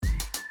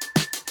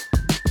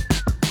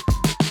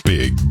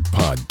Big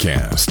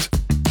Podcast.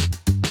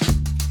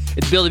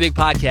 It's Build a Big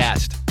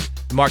Podcast,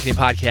 the marketing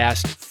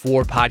podcast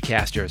for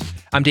podcasters.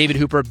 I'm David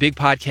Hooper.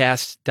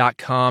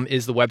 BigPodcast.com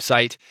is the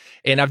website.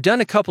 And I've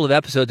done a couple of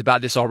episodes about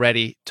this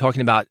already,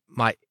 talking about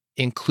my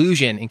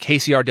inclusion in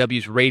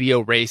KCRW's radio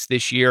race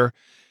this year.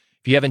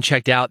 If you haven't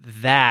checked out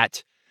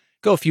that,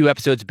 go a few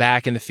episodes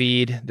back in the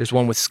feed. There's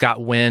one with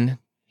Scott Wynn.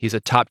 He's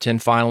a top 10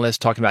 finalist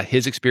talking about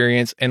his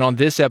experience. And on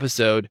this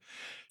episode,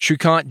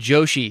 Shrikant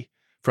Joshi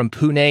from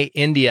Pune,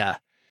 India.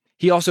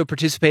 He also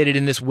participated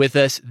in this with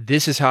us.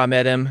 This is how I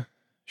met him.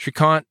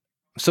 Shrikant,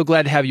 I'm so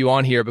glad to have you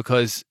on here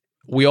because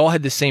we all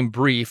had the same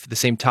brief, the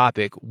same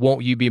topic.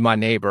 Won't you be my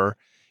neighbor?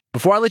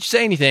 Before I let you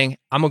say anything,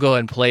 I'm going to go ahead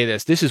and play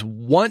this. This is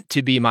Want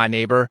to Be My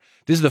Neighbor.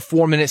 This is the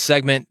 4-minute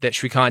segment that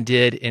Shrikant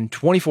did in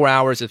 24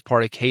 hours as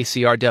part of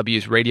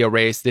KCRW's radio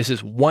race. This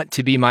is Want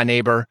to Be My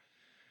Neighbor,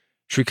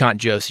 Shrikant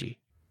Joshi.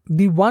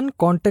 The one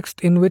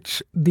context in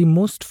which the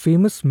most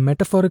famous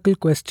metaphorical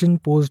question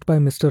posed by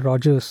Mr.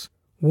 Rogers,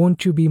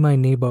 won't you be my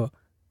neighbor,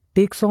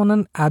 takes on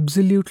an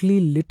absolutely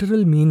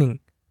literal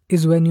meaning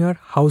is when you are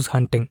house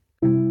hunting.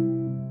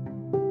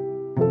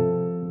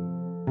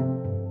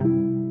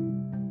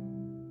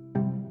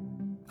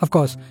 Of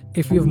course,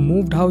 if you've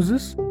moved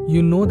houses,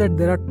 you know that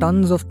there are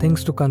tons of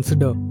things to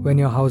consider when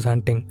you're house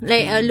hunting.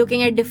 Like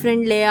looking at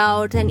different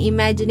layouts and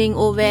imagining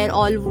where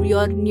all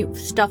your new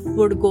stuff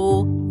would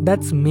go.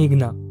 That's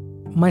Meghna,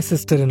 my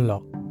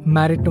sister-in-law,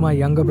 married to my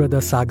younger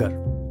brother Sagar.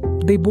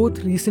 They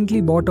both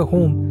recently bought a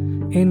home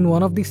in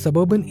one of the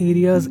suburban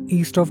areas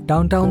east of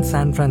downtown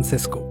San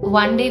Francisco.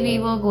 One day we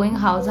were going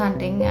house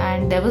hunting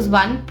and there was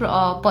one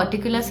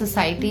particular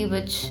society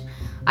which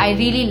I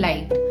really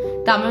liked.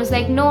 Tamil was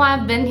like, no,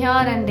 I've been here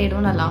and they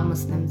don't allow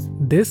Muslims.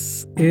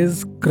 This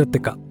is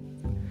Kritika.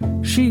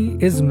 She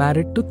is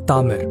married to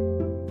Tamir.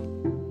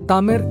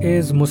 Tamir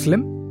is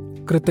Muslim.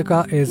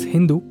 Kritika is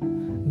Hindu.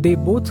 They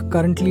both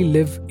currently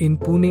live in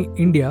Pune,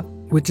 India,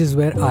 which is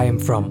where I am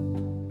from.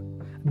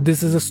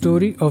 This is a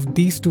story of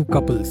these two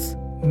couples,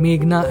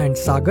 Meghna and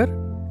Sagar,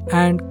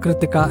 and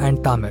Kritika and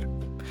Tamir,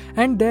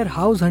 and their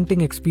house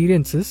hunting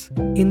experiences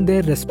in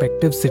their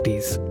respective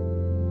cities.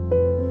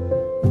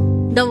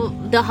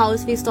 The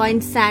house we saw in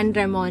San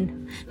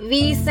Ramon.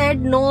 We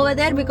said no over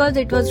there because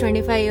it was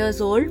 25 years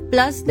old.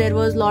 Plus there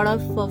was a lot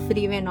of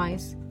freeway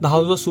noise. The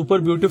house was super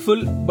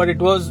beautiful, but it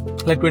was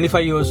like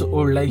 25 years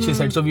old, like she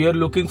said. So we are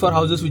looking for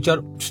houses which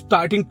are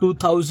starting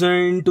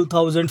 2000,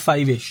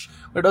 2005-ish.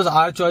 It was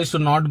our choice to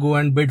not go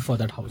and bid for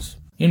that house.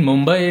 In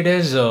Mumbai, it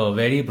is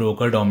very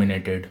broker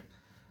dominated.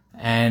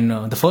 And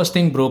the first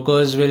thing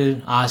brokers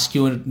will ask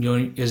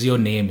you is your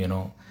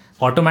name,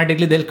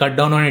 Automatically, they'll cut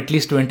down on at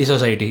least 20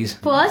 societies.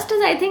 First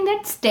is, I think,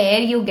 that stare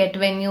you get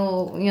when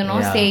you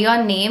say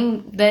your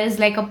name. There's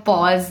like a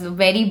pause,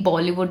 very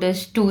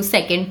Bollywoodish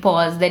 2-second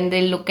pause. Then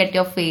they'll look at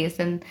your face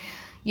and,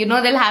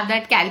 they'll have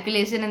that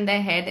calculation in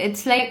their head.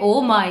 It's like,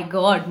 oh my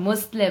God,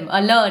 Muslim,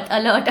 alert.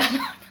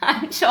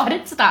 I'm sure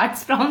it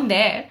starts from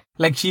there.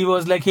 Like she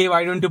was like, hey,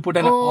 why don't you put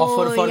an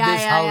offer for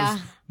this house? Yeah.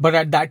 But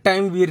at that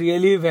time, we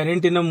really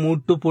weren't in a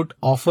mood to put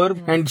offer.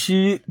 And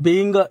she,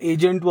 being an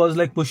agent, was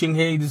like pushing,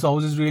 hey, this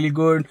house is really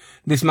good.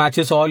 This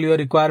matches all your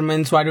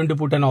requirements. Why don't you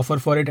put an offer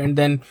for it? And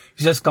then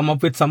she just come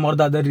up with some or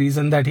the other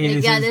reason that,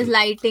 hey, this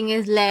lighting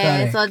is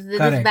less or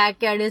this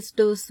backyard is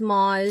too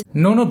small.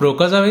 No,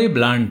 brokers are very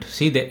blunt.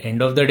 See, the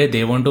end of the day,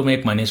 they want to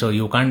make money. So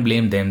you can't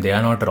blame them. They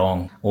are not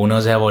wrong.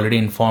 Owners have already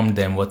informed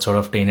them what sort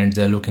of tenants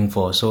they're looking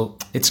for. So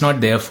it's not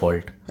their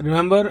fault.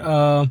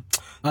 Remember,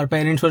 our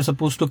parents were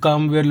supposed to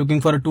come. We were looking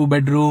for a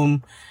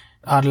 2-bedroom.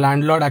 Our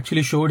landlord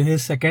actually showed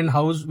his second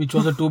house, which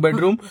was a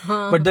 2-bedroom.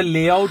 But the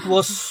layout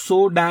was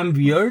so damn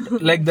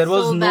weird. Like there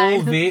was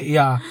no way.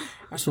 Yeah.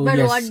 So but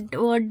yes.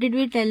 what did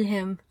we tell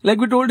him? Like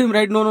we told him,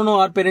 right? No,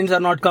 our parents are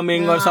not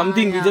coming or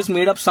something. Yeah. We just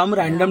made up some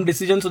random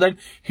decision so that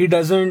he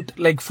doesn't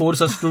like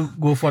force us to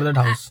go for that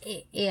house.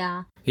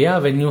 Yeah,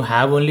 when you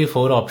have only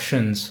 4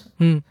 options,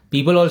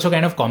 people also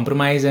kind of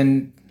compromise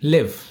and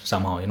live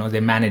somehow.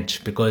 They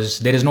manage because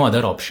there is no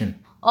other option.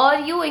 Or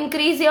you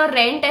increase your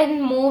rent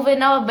and move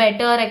in a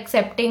better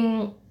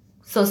accepting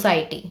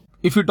society.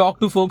 If you talk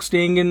to folks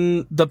staying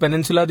in the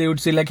peninsula, they would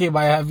say like, hey,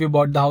 why have you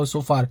bought the house so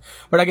far?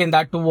 But again,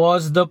 that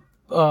was the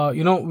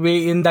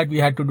way in that we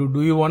had to do.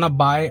 Do you want to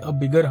buy a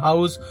bigger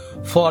house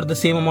for the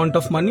same amount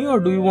of money, or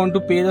do you want to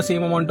pay the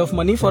same amount of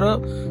money for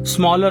a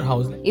smaller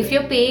house? If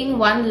you're paying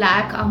 1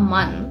 lakh a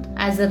month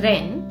as a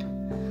rent,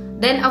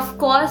 then of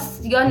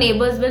course your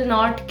neighbors will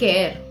not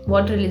care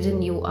what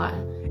religion you are.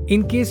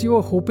 In case you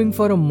are hoping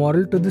for a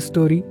moral to the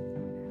story,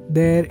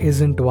 there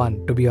isn't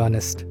one, to be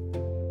honest.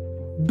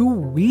 Do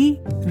we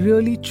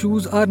really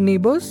choose our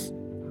neighbors?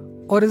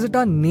 Or is it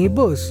our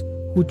neighbors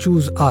who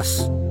choose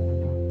us?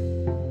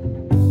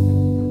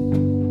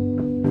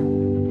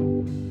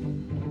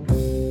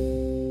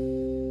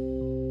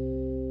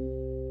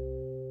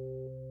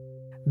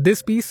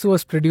 This piece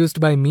was produced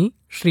by me,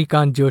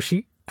 Shrikant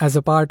Joshi, as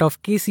a part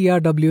of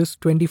KCRW's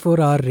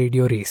 24-hour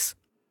radio race.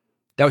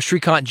 That was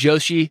Shrikant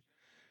Joshi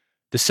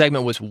The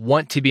segment was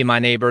Want to Be My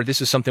Neighbor.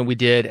 This is something we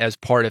did as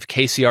part of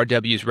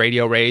KCRW's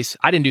radio race.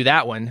 I didn't do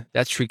that one.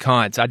 That's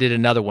Shrikant. I did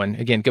another one.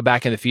 Again, go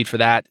back in the feed for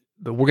that.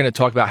 But we're going to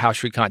talk about how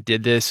Shrikant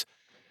did this.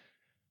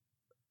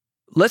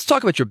 Let's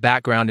talk about your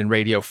background in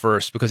radio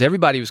first, because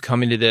everybody was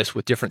coming to this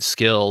with different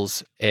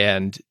skills.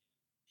 And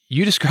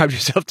you described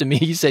yourself to me.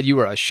 You said you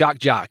were a shock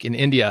jock in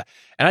India.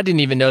 And I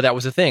didn't even know that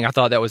was a thing. I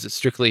thought that was a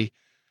strictly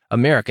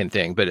American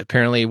thing. But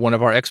apparently one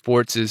of our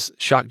exports is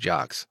shock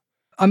jocks.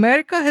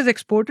 America has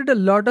exported a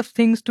lot of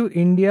things to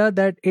India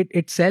that it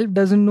itself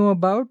doesn't know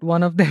about,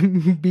 one of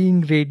them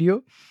being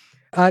radio.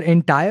 Our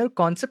entire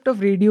concept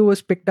of radio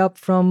was picked up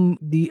from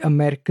the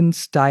American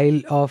style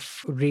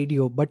of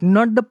radio, but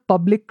not the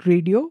public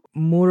radio,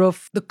 more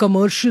of the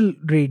commercial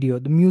radio,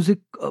 the music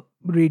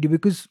radio.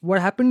 Because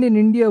what happened in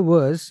India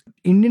was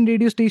Indian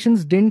radio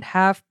stations didn't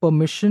have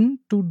permission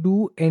to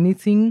do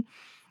anything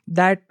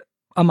that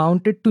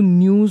amounted to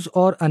news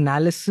or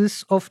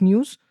analysis of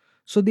news.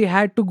 So they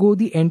had to go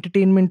the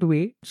entertainment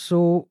way.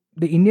 So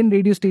the Indian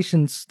radio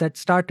stations that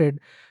started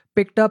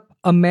picked up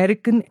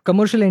American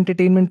commercial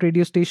entertainment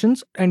radio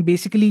stations and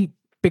basically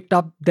picked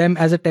up them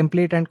as a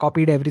template and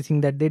copied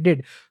everything that they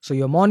did. So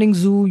your Morning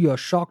Zoo, your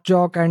Shock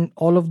Jock, and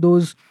all of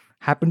those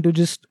happened to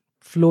just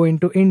flow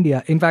into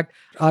India. In fact,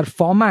 our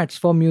formats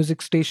for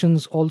music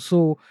stations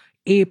also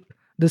ape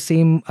the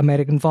same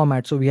American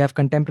format. So we have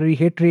contemporary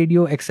hit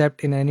radio,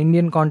 except in an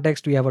Indian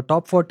context, we have a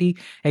top 40,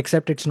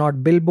 except it's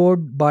not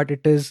Billboard, but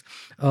it is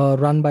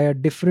run by a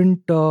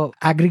different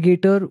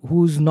aggregator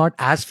who's not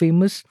as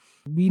famous.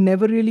 We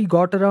never really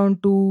got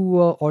around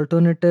to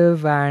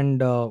alternative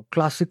and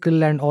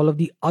classical and all of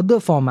the other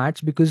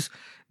formats, because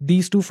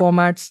these two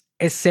formats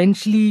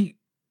essentially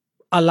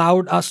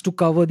allowed us to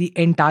cover the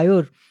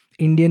entire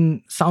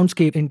Indian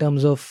soundscape in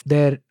terms of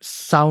their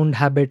sound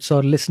habits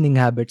or listening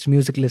habits,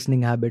 music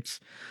listening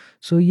habits.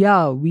 So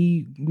yeah,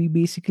 we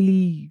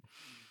basically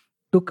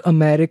took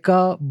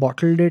America,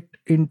 bottled it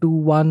into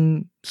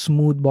one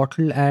smooth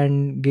bottle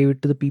and gave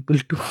it to the people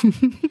to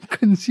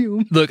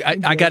consume. Look,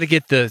 I got to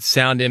get the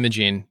sound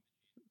imaging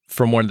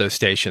from one of those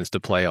stations to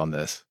play on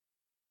this.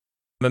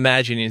 I'm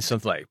imagining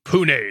something like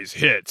Pune's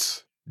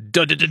hits,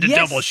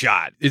 double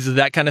shot. Is it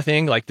that kind of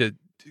thing? Like the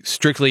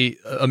strictly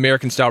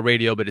American style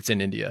radio, but it's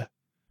in India.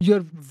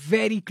 You're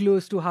very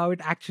close to how it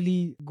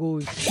actually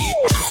goes.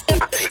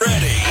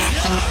 Ready.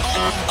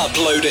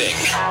 Uploading.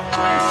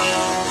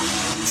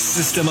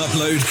 System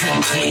upload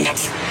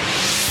complete.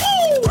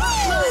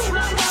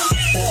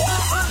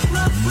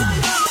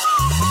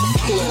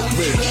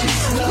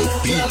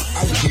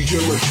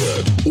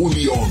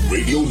 Only on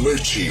Radio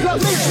Mirchi.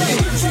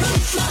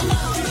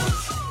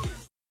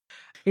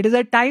 It is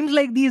at times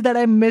like these that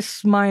I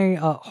miss my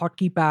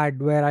hotkey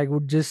pad, where I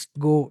would just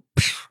go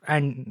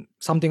and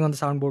something on the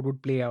soundboard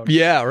would play out.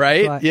 Yeah,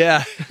 right? But,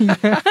 yeah.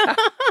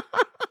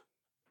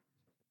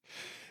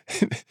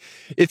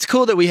 It's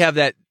cool that we have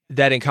that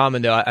in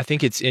common, though. I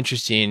think it's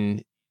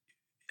interesting,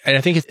 and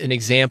I think it's an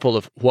example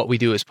of what we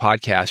do as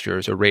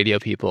podcasters or radio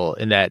people,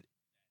 in that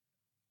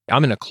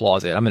I'm in a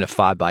closet. I'm in a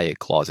 5x8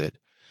 closet.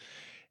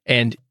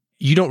 And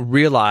you don't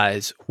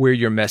realize where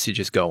your message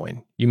is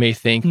going. You may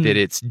think that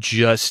it's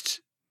just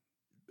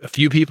a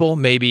few people.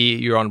 Maybe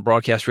you're on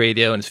broadcast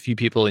radio and it's a few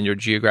people in your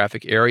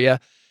geographic area.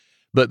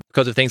 But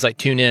because of things like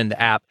TuneIn, the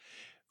app,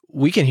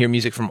 we can hear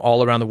music from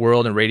all around the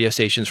world and radio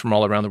stations from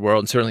all around the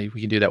world. And certainly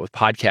we can do that with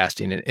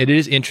podcasting. And it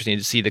is interesting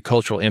to see the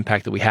cultural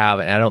impact that we have.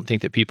 And I don't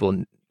think that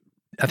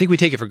I think we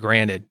take it for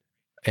granted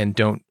and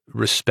don't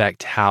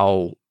respect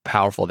how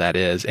powerful that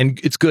is. And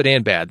it's good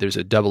and bad. There's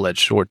a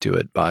double-edged sword to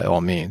it by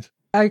all means.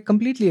 I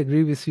completely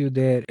agree with you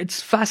there.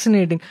 It's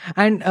fascinating.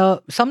 And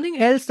something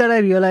else that I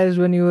realized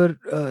when you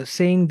were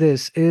saying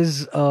this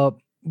is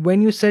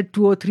when you said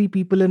 2 or 3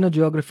 people in a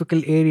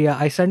geographical area,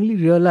 I suddenly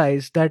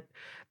realized that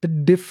the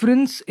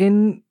difference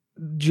in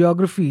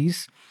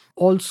geographies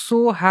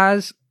also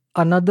has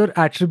another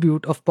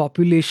attribute of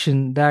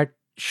population that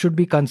should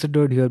be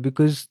considered here,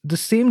 because the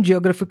same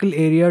geographical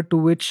area to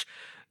which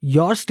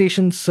your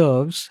station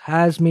serves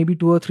has maybe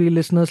 2 or 3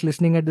 listeners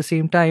listening at the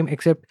same time,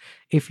 except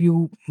if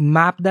you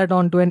map that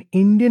onto an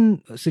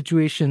Indian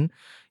situation,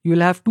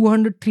 you'll have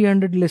 200,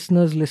 300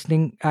 listeners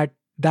listening at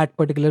that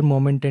particular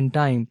moment in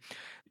time.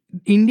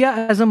 India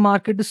as a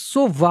market is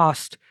so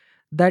vast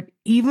that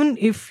even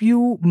if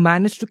you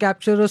manage to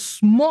capture a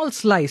small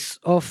slice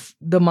of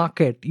the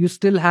market, you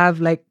still have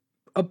like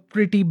a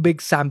pretty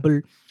big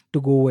sample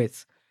to go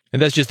with.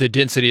 And that's just the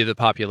density of the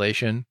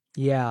population.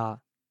 Yeah.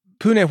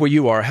 Pune, where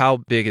you are, how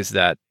big is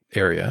that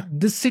area?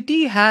 The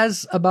city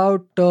has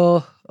about,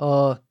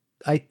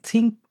 I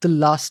think the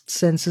last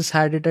census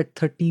had it at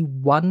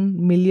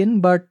 31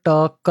 million, but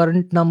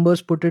current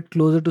numbers put it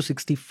closer to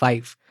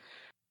 65.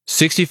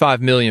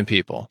 65 million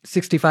people.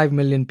 65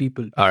 million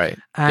people. All right.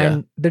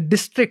 And the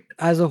district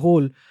as a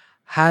whole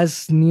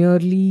has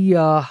nearly,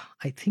 I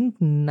think,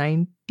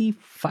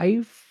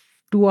 95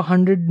 to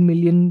 100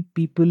 million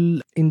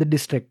people in the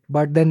district.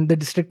 But then the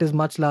district is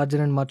much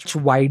larger and much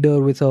wider,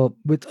 with a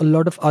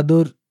lot of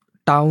other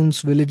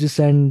towns, villages,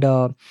 and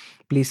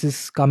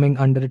places coming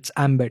under its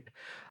ambit.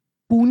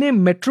 Pune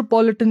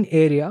metropolitan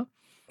area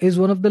is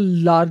one of the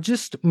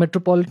largest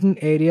metropolitan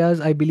areas,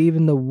 I believe,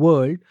 in the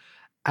world.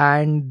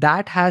 And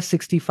that has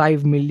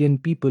 65 million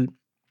people.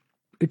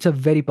 It's a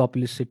very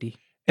populous city.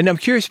 And I'm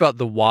curious about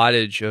the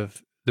wattage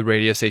of the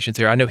radio stations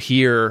here. I know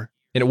here,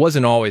 and it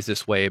wasn't always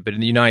this way, but in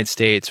the United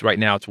States, right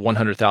now, it's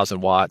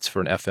 100,000 watts for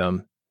an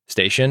FM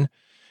station.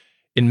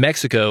 In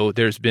Mexico,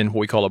 there's been what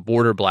we call a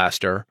border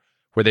blaster,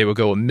 where they would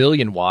go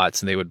 1,000,000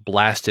 watts and they would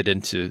blast it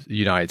into the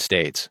United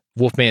States.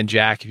 Wolfman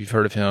Jack, if you've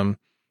heard of him,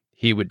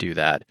 he would do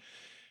that.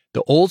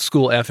 The old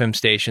school FM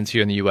stations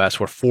here in the U.S.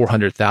 were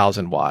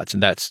 400,000 watts,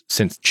 and that's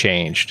since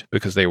changed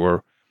because they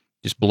were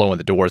just blowing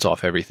the doors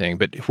off everything.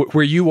 But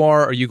where you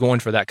are you going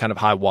for that kind of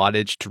high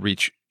wattage to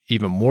reach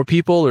even more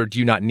people, or do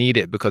you not need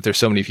it because there's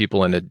so many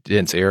people in a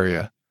dense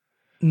area?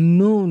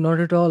 No, not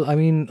at all. I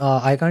mean,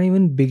 I can't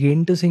even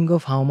begin to think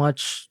of how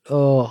much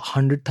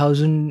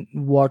 100,000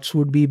 watts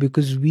would be,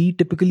 because we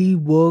typically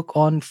work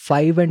on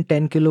 5 and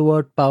 10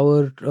 kilowatt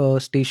power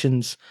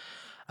stations.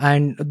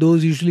 And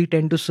those usually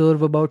tend to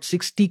serve about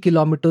 60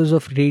 kilometers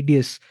of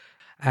radius.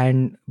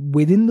 And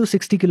within the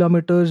 60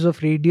 kilometers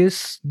of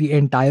radius, the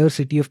entire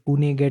city of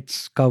Pune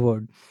gets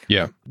covered.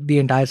 Yeah. The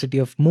entire city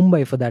of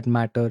Mumbai, for that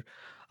matter.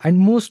 And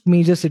most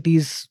major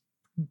cities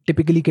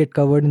typically get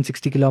covered in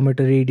 60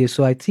 kilometer radius.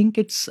 So I think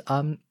it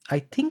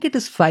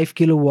is 5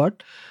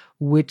 kilowatt,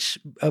 which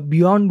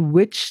beyond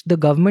which the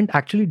government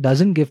actually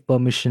doesn't give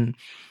permission.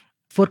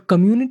 For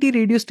community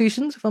radio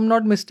stations, if I'm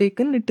not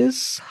mistaken, it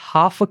is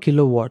half a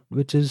kilowatt,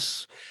 which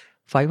is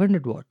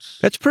 500 watts.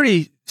 That's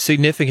pretty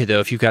significant,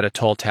 though, if you've got a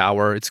tall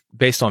tower. It's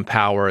based on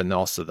power and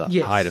also the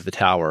Yes. height of the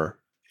tower.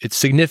 It's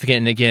significant.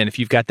 And again, if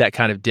you've got that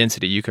kind of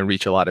density, you can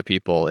reach a lot of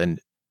people.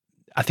 And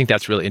I think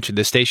that's really interesting.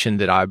 The station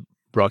that I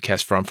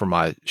broadcast from for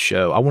my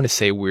show, I want to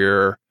say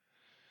we're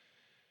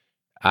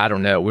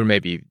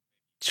maybe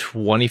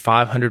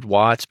 2,500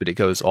 watts, but it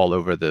goes all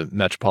over the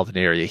metropolitan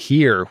area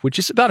here, which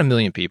is about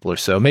 1,000,000 people or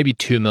so, maybe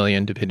 2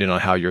 million, depending on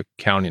how you're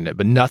counting it,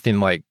 but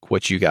nothing like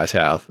what you guys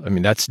have. I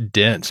mean, that's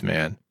dense,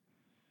 man.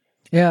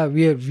 Yeah,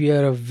 we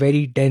are a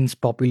very dense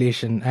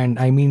population, and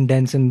I mean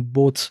dense in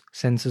both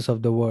senses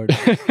of the word.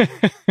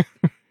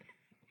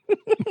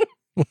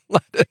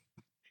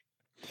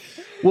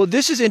 Well,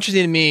 this is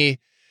interesting to me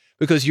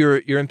because you're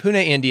in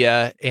Pune,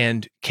 India,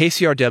 and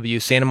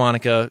KCRW, Santa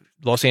Monica,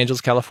 Los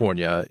Angeles,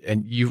 California,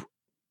 and you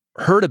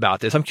heard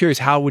about this. I'm curious,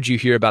 how would you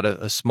hear about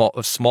a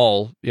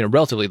small,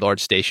 relatively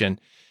large station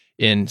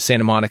in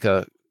Santa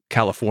Monica,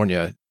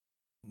 California?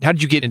 How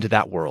did you get into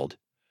that world?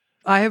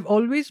 I have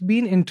always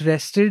been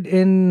interested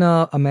in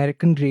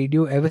American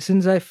radio ever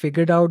since I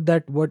figured out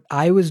that what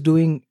I was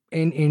doing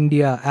in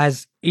India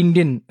as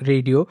Indian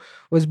radio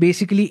was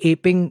basically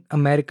aping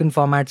American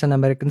formats and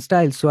American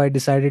styles. So I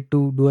decided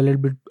to do a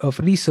little bit of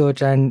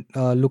research and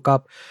look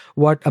up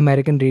what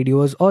American radio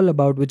was all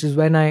about, which is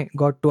when I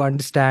got to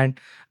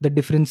understand the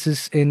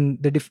differences in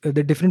the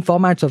different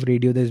formats of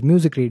radio. There's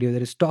music radio,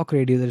 there is talk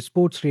radio, there is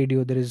sports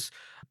radio, there is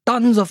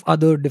tons of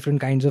other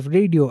different kinds of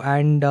radio.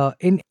 And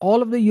in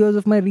all of the years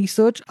of my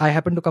research, I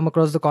happened to come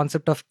across the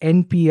concept of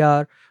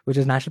NPR, which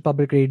is National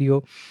Public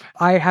Radio.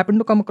 I happened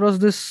to come across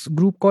this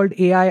group called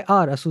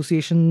AIR,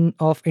 Association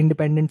of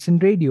Independents in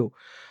Radio.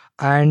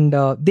 And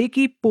they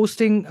keep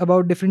posting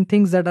about different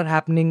things that are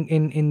happening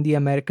in the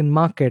American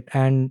market.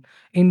 And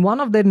in one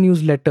of their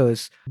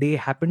newsletters, they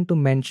happened to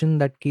mention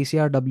that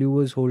KCRW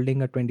was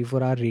holding a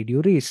 24-hour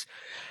radio race.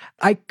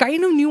 I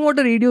kind of knew what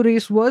a radio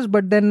race was,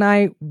 but then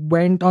I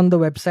went on the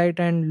website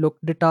and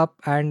looked it up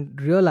and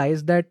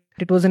realized that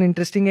it was an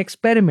interesting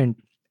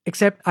experiment,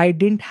 except I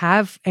didn't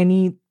have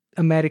any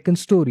American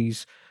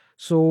stories.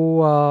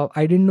 So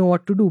I didn't know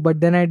what to do,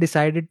 but then I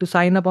decided to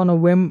sign up on a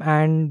whim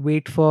and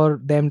wait for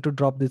them to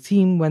drop the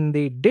theme. When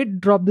they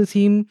did drop the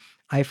theme,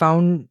 I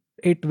found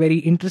it very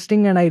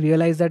interesting and I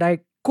realized that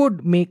I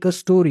could make a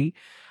story.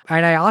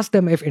 And I asked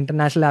them if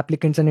international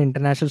applicants and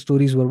international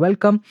stories were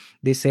welcome.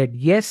 They said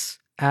yes.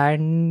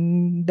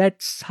 And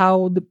that's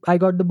how I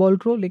got the ball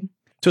rolling.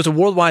 So it's a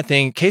worldwide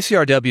thing.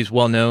 KCRW is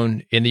well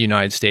known in the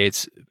United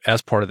States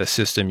as part of the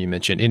system you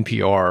mentioned,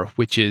 NPR,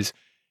 which is,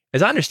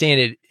 as I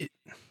understand it,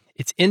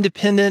 it's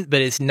independent,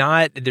 but it's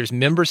not. There's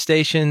member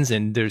stations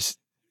and there's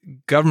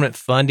government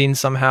funding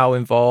somehow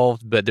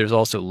involved, but there's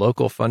also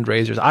local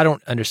fundraisers. I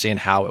don't understand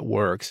how it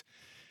works,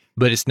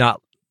 but it's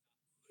not,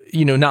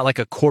 not like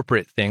a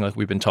corporate thing like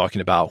we've been talking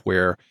about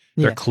where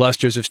there are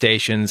clusters of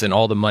stations and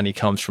all the money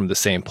comes from the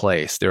same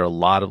place. There are a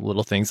lot of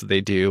little things that they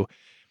do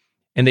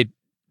and they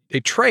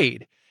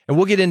trade. And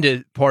we'll get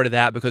into part of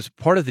that because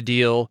part of the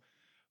deal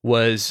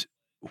was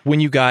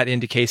when you got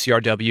into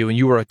KCRW and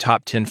you were a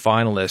top 10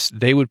 finalist,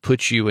 they would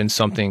put you in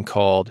something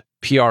called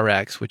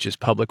PRX, which is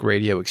Public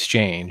Radio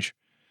Exchange,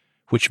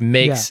 which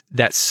makes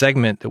that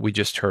segment that we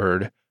just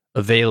heard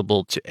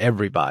available to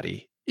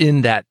everybody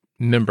in that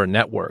member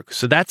network.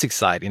 So that's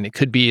exciting. It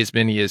could be as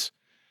many as,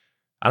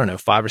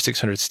 500 or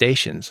 600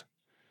 stations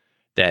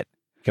that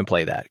can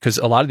play that. Because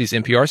a lot of these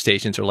NPR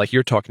stations are like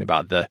you're talking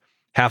about, the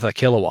half a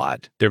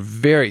kilowatt. They're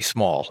very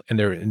small and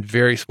they're in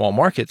very small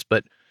markets,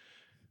 but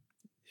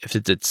if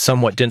it's a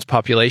somewhat dense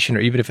population, or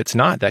even if it's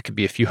not, that could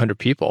be a few hundred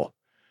people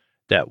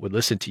that would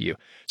listen to you.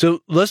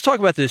 So let's talk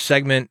about this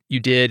segment you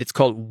did. It's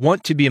called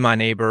Want to Be My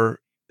Neighbor.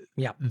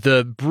 Yeah.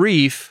 The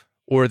brief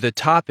or the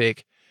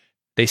topic,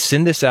 they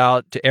send this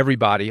out to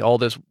everybody, all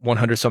those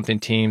 100 something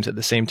teams at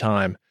the same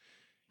time.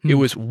 It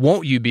was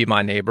Won't You Be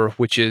My Neighbor,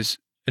 which is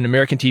an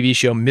American TV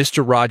show,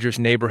 Mr. Rogers'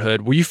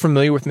 Neighborhood. Were you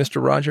familiar with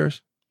Mr.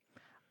 Rogers?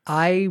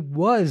 I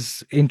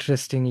was,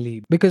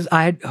 interestingly, because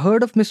I had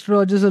heard of Mr.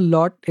 Rogers a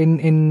lot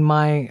in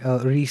my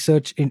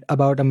research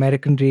about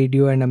American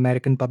radio and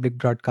American public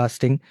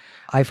broadcasting.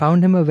 I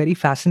found him a very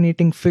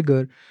fascinating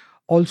figure.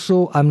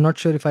 Also, I'm not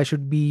sure if I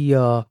should be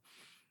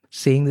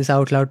saying this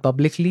out loud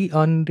publicly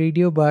on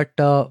radio, but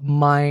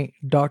my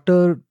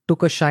daughter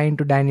took a shine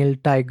to Daniel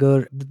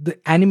Tiger, the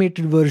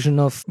animated version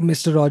of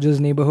Mr. Rogers'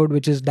 Neighborhood,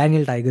 which is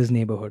Daniel Tiger's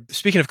Neighborhood.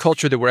 Speaking of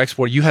culture that we're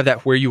exporting, you have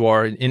that where you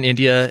are in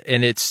India,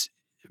 and it's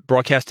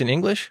broadcast in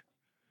English?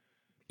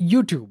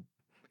 YouTube.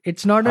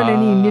 It's not on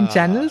any Indian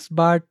channels,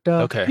 but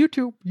okay.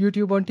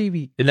 YouTube on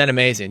TV. Isn't that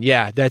amazing?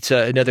 Yeah, that's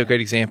another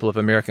great example of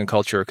American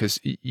culture, because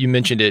you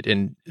mentioned it,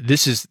 and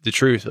this is the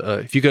truth.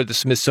 If you go to the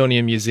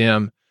Smithsonian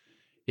Museum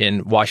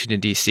in Washington,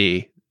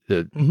 D.C.,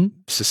 the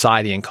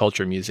Society and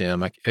Culture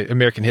Museum,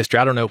 American History,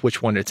 I don't know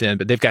which one it's in,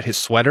 but they've got his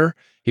sweater.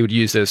 He would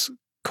use those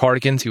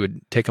cardigans. He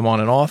would take them on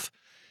and off.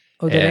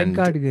 Oh, the red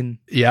cardigan.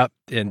 Yep,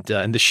 and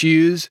the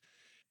shoes.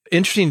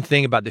 Interesting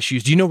thing about the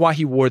shoes. Do you know why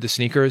he wore the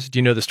sneakers? Do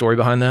you know the story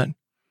behind that?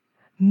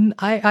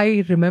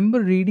 I remember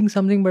reading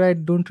something, but I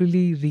don't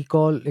really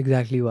recall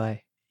exactly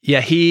why.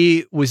 Yeah,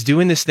 he was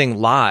doing this thing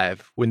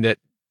live when that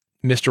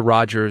Mr.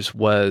 Rogers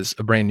was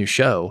a brand new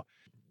show.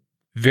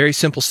 Very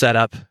simple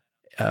setup.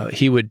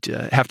 He would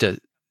have to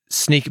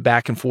sneak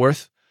back and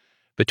forth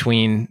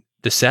between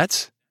the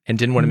sets and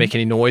didn't want to make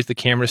any noise. The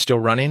camera's still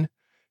running.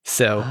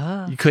 So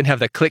you couldn't have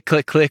the click,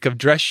 click, click of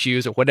dress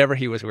shoes or whatever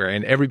he was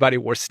wearing. Everybody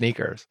wore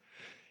sneakers.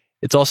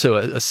 It's also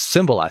a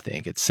symbol, I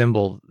think. It's a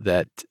symbol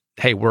that,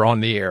 hey, we're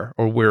on the air,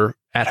 or we're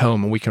at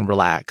home and we can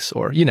relax,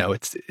 or,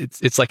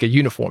 it's like a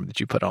uniform that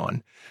you put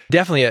on.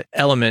 Definitely an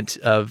element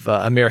of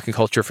American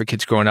culture for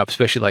kids growing up,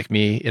 especially like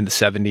me in the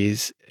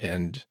 70s,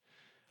 and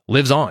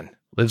lives on.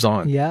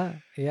 Yeah.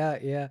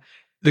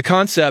 The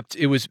concept,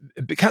 it was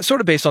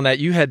sort of based on that.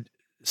 You had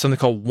something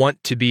called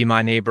Want to Be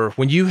My Neighbor.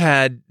 When you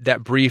had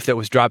that brief that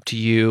was dropped to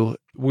you,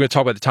 we're going to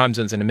talk about the time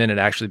zones in a minute,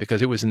 actually,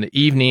 because it was in the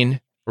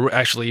evening, or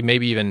actually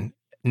maybe even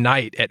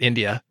night at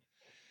India.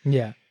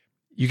 Yeah.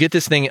 You get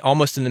this thing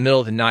almost in the middle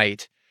of the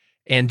night.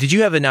 And did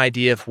you have an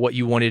idea of what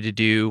you wanted to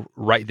do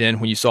right then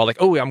when you saw, like,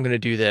 oh, I'm going to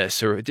do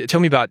this? Or tell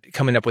me about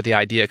coming up with the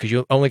idea, because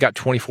you only got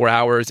 24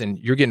 hours and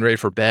you're getting ready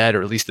for bed,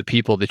 or at least the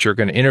people that you're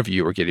going to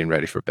interview are getting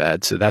ready for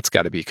bed. So that's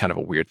got to be kind of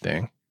a weird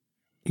thing.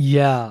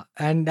 Yeah.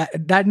 And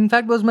that in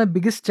fact was my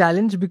biggest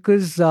challenge,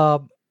 because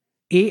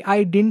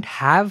I didn't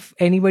have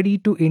anybody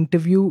to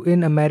interview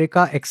in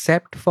America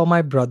except for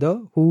my brother,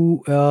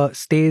 who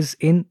stays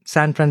in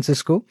San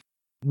Francisco,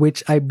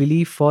 which I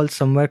believe falls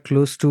somewhere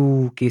close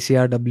to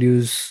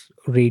KCRW's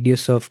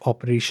radius of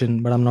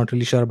operation, but I'm not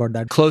really sure about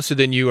that. Closer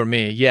than you or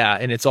me, yeah.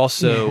 And it's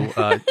also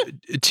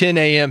 10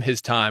 a.m.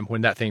 his time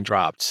when that thing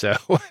dropped. So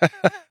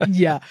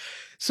yeah.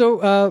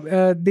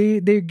 So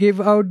they gave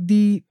out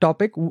the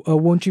topic,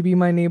 Won't You Be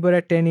My Neighbor,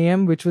 at 10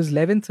 a.m., which was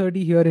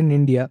 11:30 here in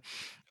India.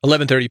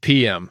 11:30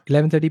 p.m.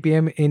 11:30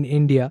 p.m. in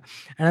India.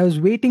 And I was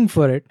waiting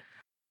for it.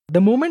 The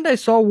moment I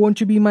saw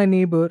Won't You Be My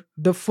Neighbor,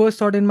 the first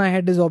thought in my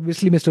head is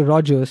obviously Mr.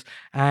 Rogers,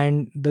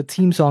 and the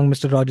theme song,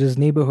 Mr. Rogers'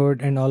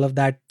 Neighborhood, and all of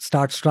that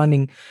starts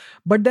running.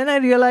 But then I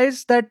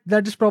realized that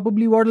is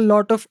probably what a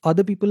lot of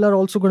other people are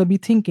also going to be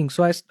thinking.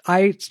 So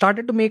I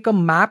started to make a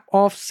map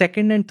of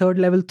second and third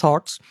level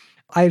thoughts.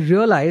 I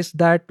realized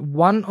that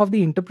one of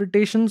the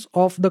interpretations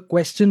of the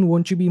question,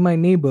 Won't You Be My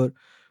Neighbor,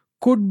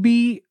 could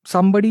be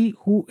somebody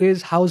who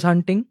is house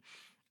hunting.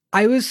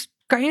 I was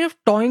kind of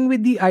toying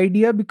with the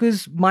idea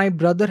because my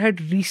brother had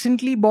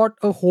recently bought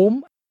a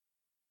home.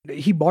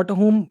 He bought a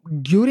home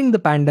during the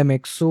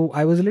pandemic. So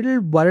I was a little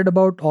worried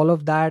about all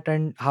of that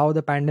and how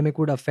the pandemic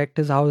would affect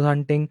his house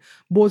hunting,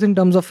 both in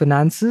terms of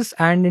finances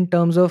and in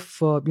terms of,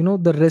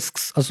 the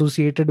risks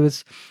associated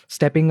with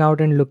stepping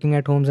out and looking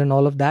at homes and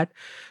all of that.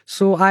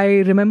 So I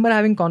remember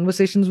having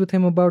conversations with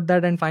him about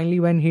that. And finally,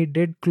 when he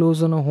did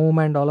close on a home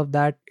and all of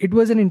that, it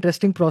was an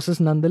interesting process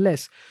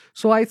nonetheless.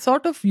 So I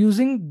thought of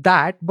using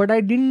that, but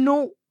I didn't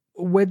know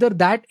whether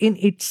that in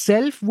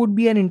itself would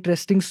be an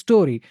interesting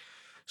story.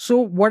 So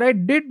what I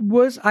did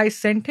was I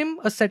sent him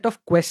a set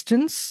of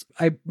questions.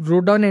 I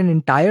wrote down an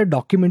entire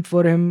document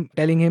for him,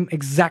 telling him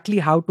exactly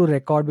how to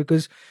record,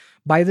 because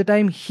by the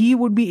time he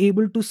would be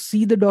able to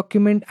see the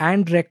document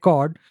and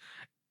record,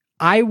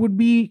 I would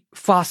be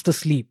fast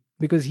asleep,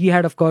 because he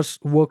had, of course,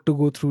 work to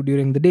go through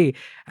during the day,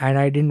 and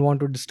I didn't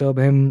want to disturb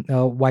him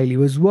while he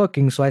was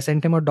working. So I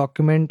sent him a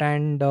document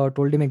and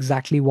told him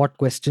exactly what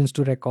questions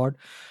to record.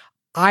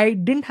 I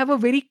didn't have a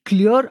very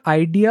clear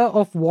idea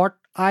of what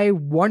I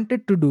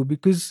wanted to do,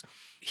 because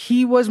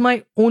he was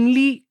my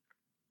only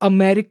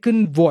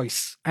American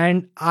voice,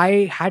 and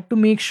I had to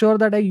make sure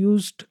that I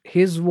used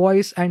his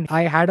voice and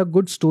I had a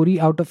good story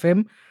out of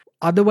him.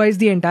 Otherwise,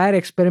 the entire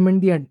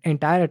experiment, the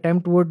entire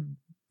attempt would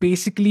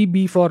basically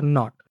be for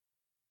naught.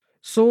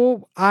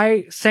 So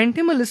I sent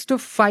him a list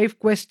of 5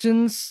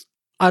 questions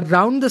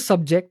around the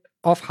subject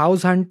of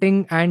house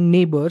hunting and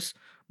neighbors,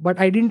 but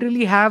I didn't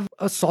really have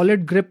a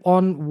solid grip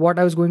on what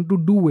I was going to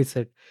do with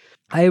it.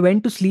 I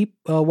went to sleep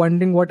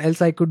wondering what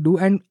else I could do.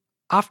 And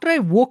after I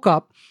woke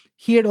up,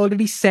 he had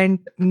already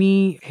sent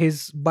me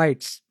his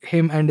bites,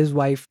 him and his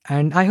wife.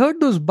 And I heard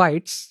those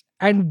bites.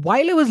 And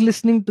while I was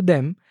listening to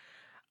them,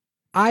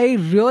 I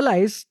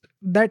realized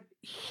that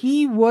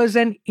he was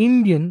an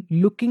Indian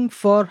looking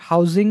for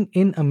housing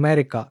in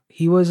America.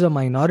 He was a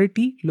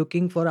minority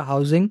looking for a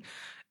housing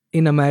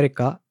in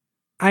America.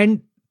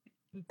 And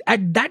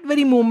at that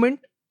very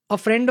moment, a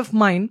friend of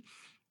mine,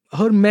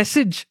 her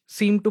message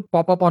seemed to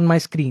pop up on my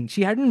screen.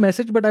 She hadn't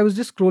messaged, but I was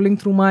just scrolling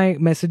through my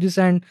messages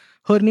and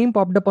her name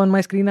popped up on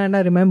my screen. And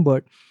I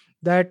remembered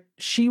that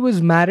she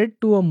was married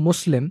to a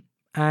Muslim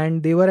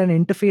and they were an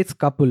interfaith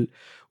couple,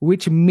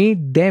 which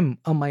made them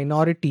a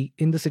minority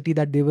in the city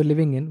that they were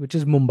living in, which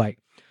is Mumbai.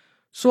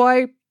 So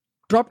I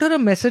dropped her a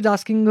message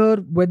asking her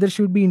whether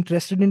she would be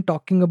interested in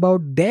talking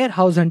about their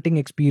house hunting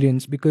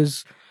experience,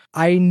 because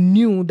I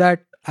knew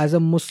that as a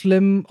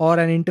Muslim or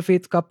an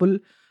interfaith couple,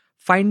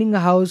 finding a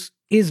house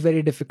is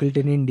very difficult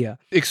in India.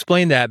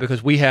 Explain that,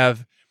 because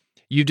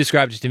you've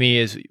described it to me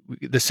as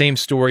the same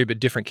story but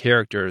different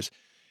characters.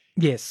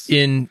 Yes.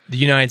 In the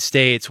United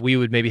States, we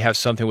would maybe have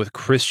something with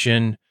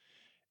Christian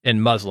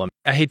and Muslim.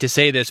 I hate to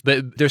say this,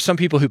 but there's some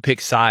people who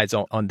pick sides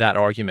on that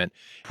argument.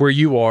 Where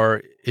you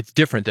are, it's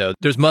different though.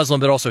 There's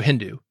Muslim, but also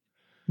Hindu.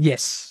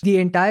 Yes. The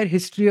entire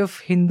history of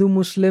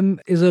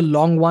Hindu-Muslim is a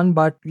long one,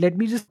 but let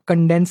me just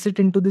condense it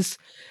into this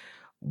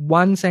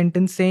one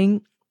sentence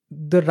saying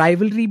the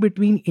rivalry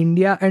between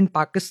India and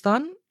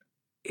Pakistan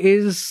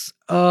is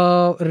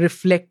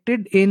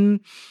reflected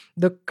in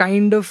the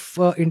kind of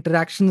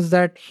interactions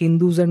that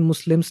Hindus and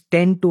Muslims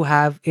tend to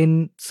have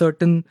in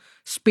certain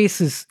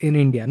spaces in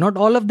India. Not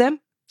all of them,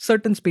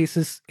 certain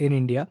spaces in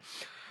India.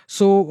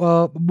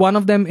 So one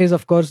of them is,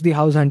 of course, the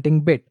house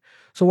hunting bit.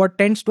 So what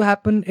tends to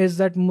happen is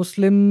that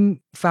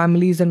Muslim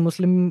families and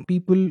Muslim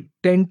people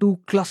tend to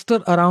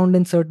cluster around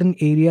in certain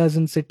areas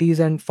and cities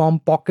and form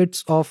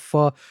pockets of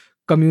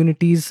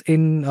communities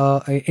in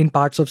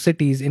parts of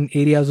cities, in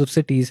areas of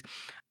cities,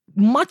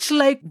 much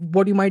like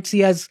what you might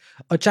see as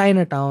a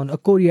Chinatown, a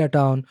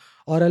Koreatown,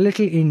 or a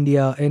little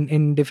India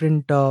in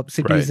different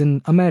cities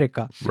in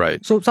America.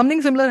 Right. So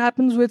something similar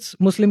happens with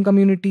Muslim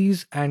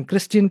communities and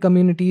Christian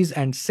communities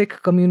and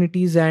Sikh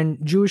communities and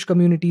Jewish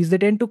communities. They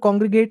tend to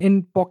congregate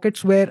in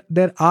pockets where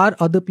there are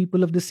other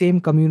people of the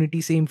same community,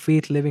 same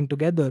faith living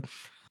together.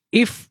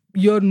 If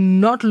you're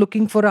not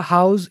looking for a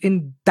house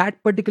in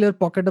that particular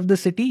pocket of the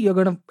city, you're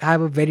going to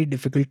have a very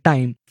difficult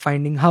time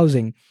finding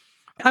housing.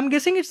 I'm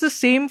guessing it's the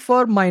same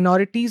for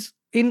minorities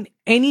in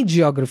any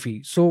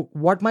geography. So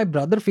what my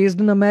brother faced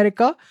in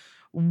America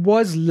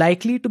was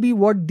likely to be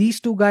what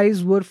these two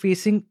guys were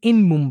facing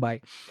in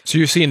Mumbai. So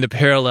you're seeing the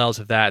parallels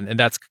of that, and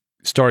that's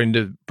starting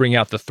to bring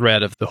out the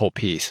thread of the whole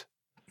piece.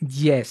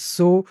 Yes.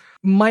 So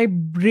my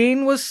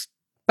brain was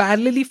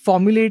parallelly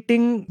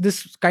formulating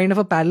this kind of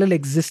a parallel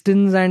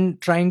existence and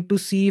trying to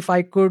see if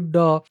I could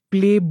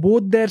play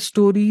both their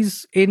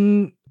stories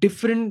in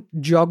different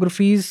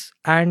geographies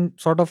and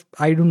sort of,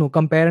 I don't know,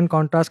 compare and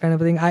contrast kind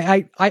of a thing.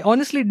 I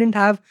honestly didn't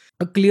have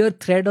a clear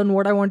thread on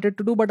what I wanted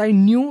to do, but I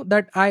knew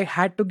that I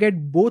had to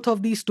get both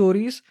of these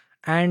stories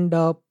and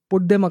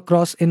put them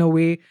across in a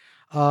way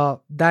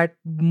that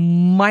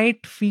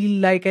might feel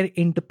like an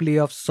interplay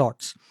of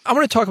sorts. I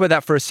want to talk about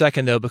that for a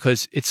second, though,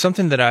 because it's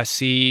something that I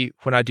see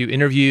when I do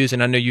interviews,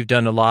 and I know you've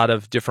done a lot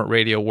of different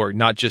radio work,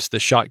 not just the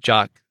shock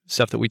jock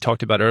stuff that we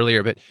talked about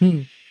earlier, but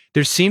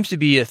there seems to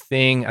be a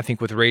thing, I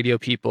think, with radio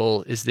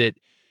people is that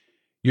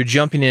you're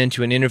jumping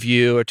into an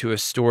interview or to a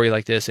story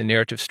like this, a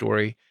narrative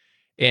story,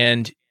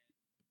 and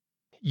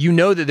you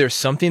know that there's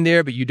something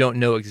there, but you don't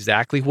know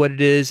exactly what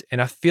it is.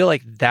 And I feel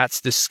like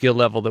that's the skill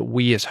level that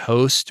we as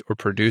hosts or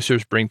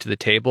producers bring to the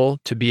table,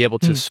 to be able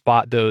to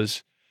spot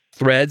those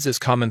threads as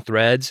common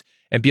threads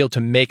and be able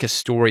to make a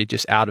story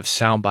just out of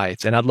sound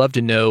bites. And I'd love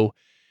to know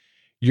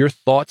your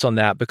thoughts on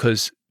that,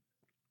 because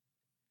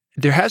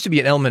there has to be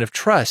an element of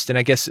trust. And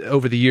I guess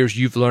over the years,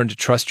 you've learned to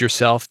trust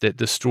yourself that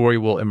the story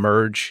will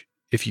emerge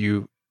if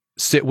you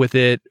sit with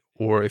it,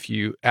 or if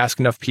you ask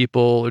enough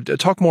people.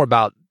 Talk more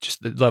about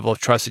just the level of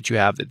trust that you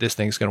have that this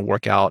thing's going to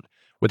work out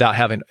without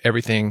having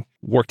everything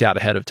worked out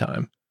ahead of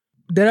time.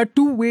 There are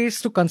two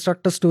ways to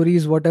construct a story,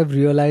 is what I've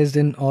realized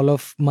in all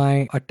of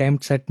my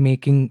attempts at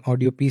making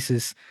audio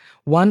pieces.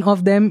 One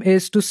of them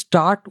is to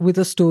start with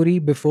a story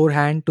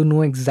beforehand, to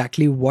know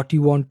exactly what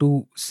you want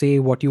to say,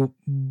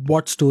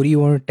 what story you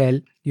want to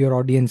tell your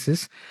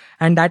audiences.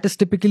 And that is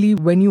typically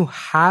when you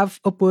have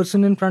a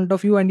person in front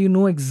of you and you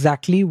know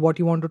exactly what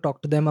you want to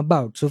talk to them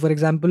about. So for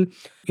example,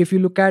 if you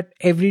look at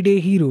everyday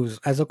heroes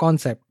as a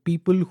concept,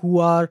 people who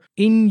are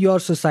in your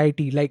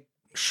society, like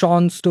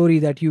Sean's story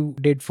that you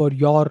did for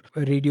your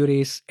radio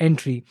race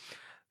entry,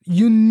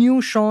 you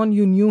knew Sean,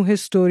 you knew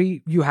his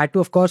story. You had to,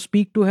 of course,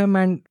 speak to him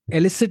and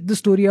elicit the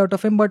story out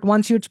of him. But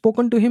once you had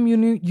spoken to him, you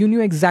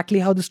knew exactly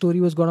how the story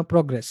was going to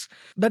progress.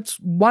 That's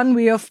one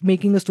way of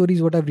making a story,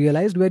 is what I've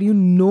realized, where you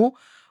know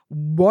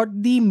what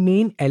the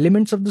main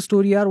elements of the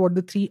story are, what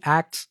the three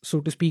acts,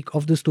 so to speak,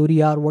 of the story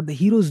are, what the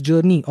hero's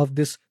journey of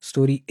this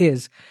story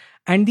is.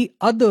 And the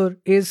other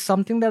is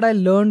something that I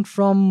learned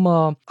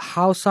from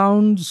How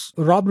Sounds,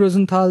 Rob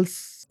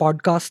Rosenthal's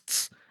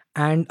podcasts,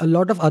 and a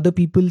lot of other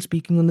people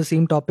speaking on the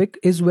same topic,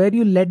 is where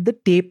you let the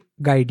tape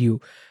guide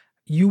you.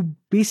 You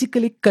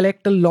basically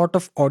collect a lot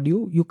of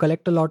audio, you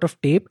collect a lot of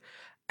tape,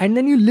 and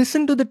then you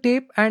listen to the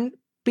tape and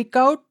pick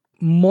out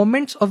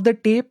moments of the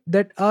tape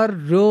that are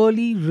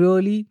really,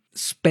 really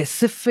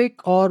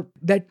specific or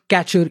that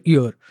catch your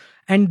ear.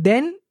 And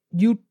then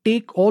you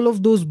take all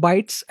of those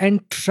bites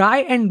and try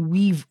and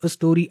weave a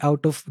story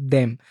out of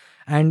them.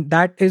 And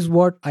that is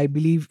what I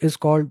believe is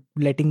called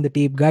letting the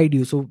tape guide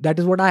you. So that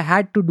is what I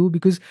had to do,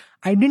 because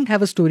I didn't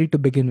have a story to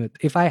begin with.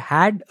 If I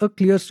had a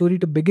clear story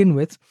to begin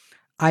with,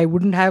 I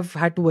wouldn't have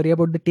had to worry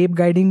about the tape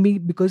guiding me,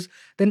 because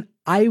then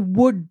I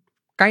would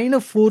kind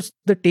of force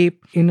the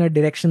tape in a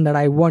direction that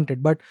I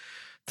wanted. But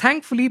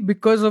thankfully,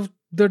 because of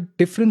the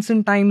difference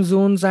in time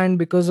zones and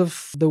because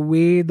of the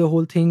way the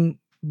whole thing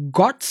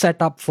got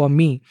set up for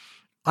me,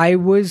 I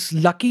was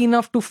lucky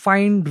enough to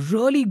find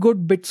really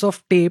good bits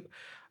of tape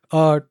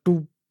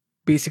to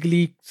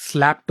basically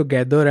slap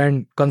together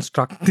and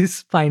construct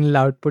this final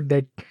output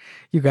that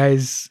you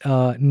guys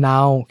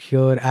now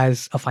hear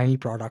as a final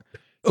product.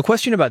 A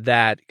question about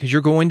that, because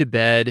you're going to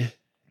bed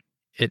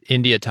at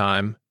India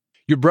time.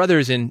 Your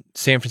brother's in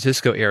San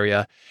Francisco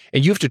area,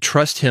 and you have to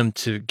trust him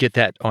to get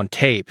that on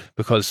tape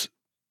because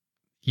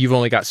you've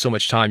only got so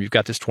much time. You've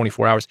got this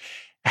 24 hours.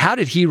 How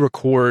did he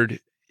record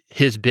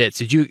his bits?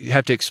 Did you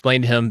have to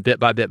explain to him bit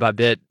by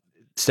bit,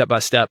 step by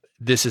step,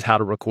 this is how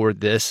to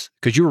record this?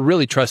 Because you were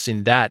really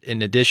trusting that,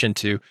 in addition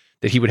to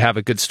that he would have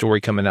a good story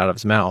coming out of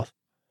his mouth.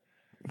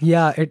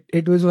 Yeah,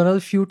 it was one of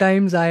the few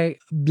times I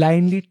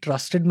blindly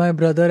trusted my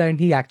brother and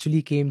he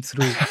actually came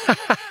through.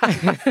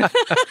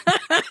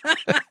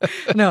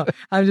 No,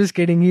 I'm just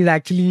kidding. He's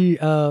actually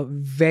a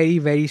very,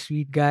 very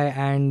sweet guy,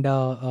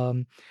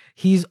 and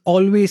he's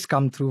always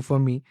come through for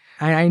me.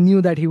 And I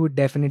knew that he would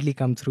definitely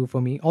come through for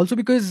me. Also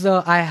because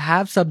I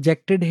have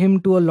subjected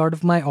him to a lot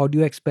of my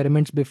audio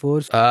experiments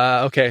before.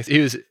 Okay. He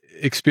was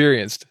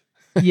experienced.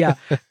 Yeah,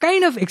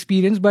 kind of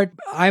experienced, but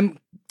I'm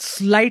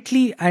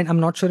slightly, and I'm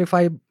not sure if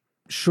I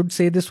should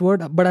say this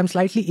word, but I'm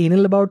slightly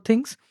anal about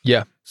things.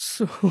 Yeah.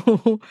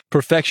 So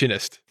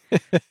perfectionist.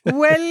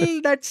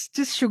 Well, that's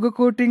just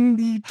sugarcoating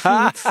the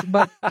truth.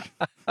 But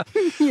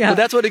yeah, well,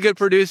 that's what a good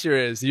producer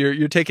is.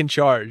 You're taking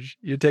charge.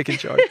 You're taking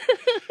charge.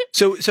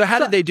 So how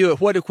did they do it?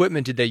 What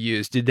equipment did they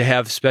use? Did they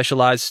have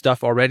specialized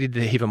stuff already?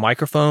 Did they have a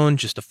microphone?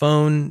 Just a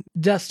phone?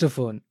 Just a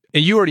phone.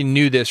 And you already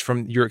knew this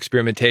from your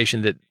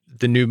experimentation, that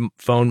the new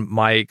phone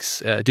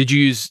mics. Did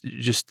you use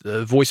just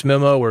a voice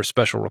memo or a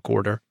special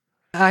recorder?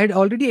 I had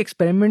already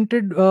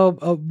experimented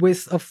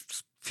with a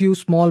few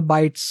small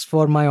bites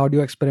for my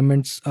audio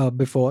experiments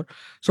before.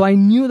 So I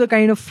knew the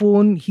kind of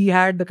phone he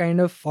had, the kind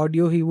of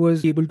audio he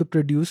was able to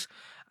produce.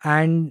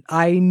 And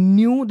I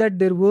knew that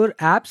there were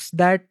apps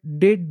that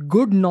did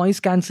good noise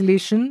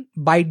cancellation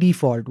by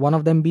default. One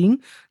of them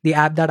being the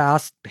app that I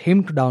asked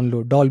him to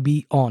download,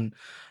 Dolby On.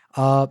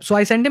 So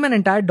I sent him an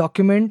entire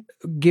document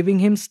giving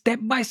him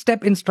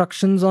step-by-step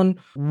instructions on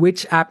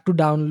which app to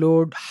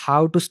download,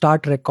 how to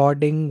start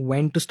recording,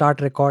 when to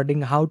start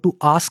recording, how to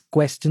ask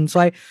questions.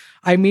 So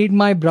I made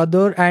my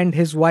brother and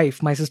his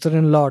wife, my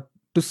sister-in-law,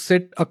 to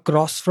sit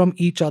across from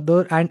each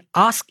other and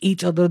ask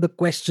each other the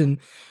question.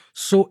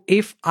 So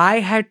if I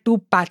had to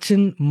patch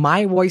in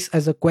my voice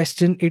as a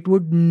question, it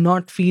would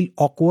not feel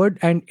awkward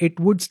and it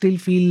would still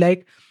feel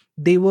like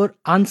they were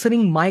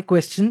answering my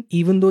question,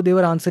 even though they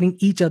were answering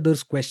each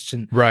other's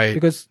question. Right.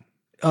 Because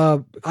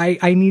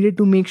I needed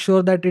to make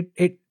sure that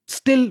it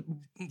still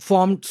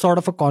formed sort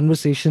of a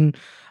conversation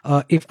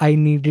if I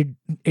needed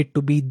it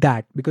to be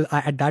that. Because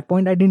at that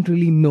point, I didn't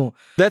really know.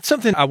 That's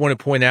something I want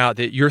to point out,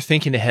 that you're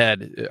thinking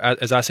ahead.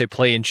 As I say,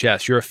 play in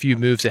chess. You're a few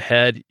moves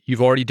ahead.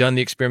 You've already done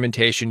the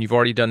experimentation. You've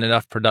already done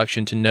enough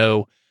production to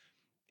know,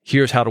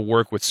 here's how to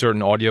work with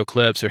certain audio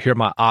clips, or here are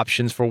my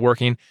options for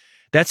working.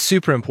 That's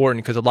super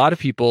important, because a lot of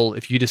people,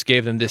 if you just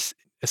gave them this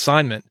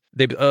assignment,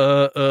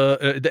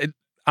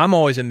 I'm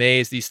always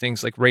amazed, these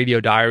things like radio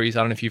diaries.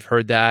 I don't know if you've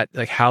heard that,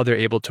 like how they're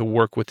able to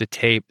work with the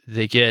tape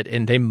they get,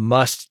 and they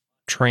must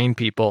train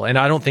people. And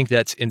I don't think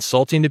that's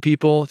insulting to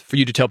people for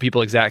you to tell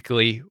people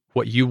exactly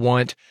what you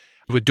want.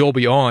 With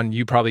Dolby On,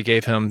 you probably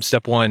gave him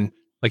step 1,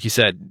 like you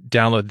said,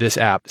 download this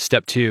app.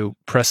 Step 2,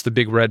 press the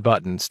big red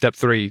button. Step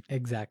 3.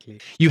 Exactly.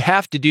 You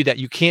have to do that.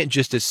 You can't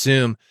just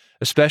assume,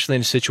 especially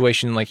in a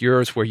situation like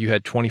yours where you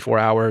had 24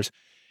 hours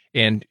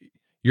and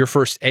your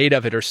first 8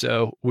 of it or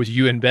so was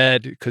you in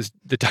bed because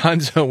the time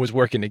zone was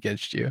working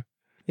against you.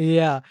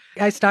 Yeah.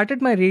 I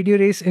started my radio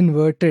race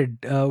inverted,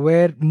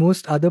 where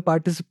most other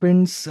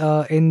participants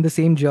in the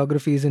same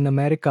geographies in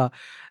America,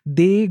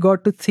 they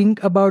got to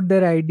think about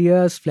their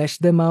ideas, flesh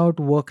them out,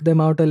 work them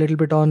out a little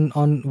bit on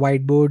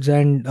whiteboards,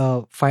 and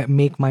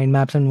make mind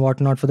maps and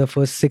whatnot for the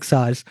first 6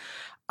 hours.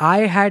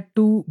 I had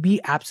to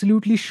be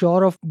absolutely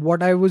sure of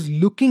what I was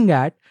looking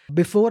at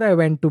before I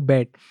went to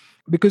bed,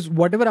 because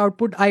whatever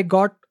output I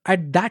got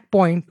at that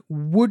point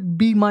would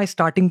be my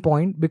starting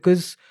point,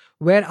 because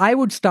where I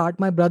would start,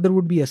 my brother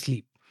would be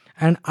asleep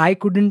and I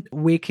couldn't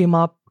wake him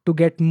up to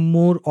get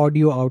more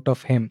audio out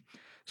of him.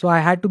 So I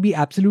had to be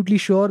absolutely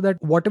sure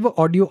that whatever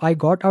audio I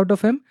got out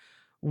of him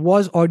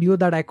was audio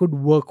that I could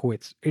work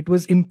with. It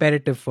was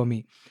imperative for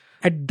me.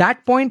 At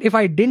that point, if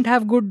I didn't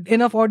have good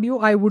enough audio,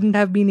 I wouldn't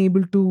have been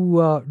able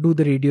to do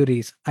the radio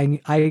race.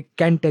 I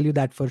can tell you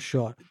that for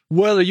sure.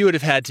 Well, you would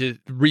have had to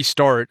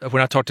restart.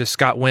 When I talked to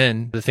Scott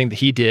Wynn, the thing that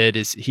he did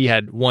is he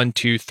had 1,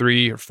 2,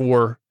 3, or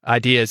 4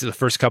 ideas. The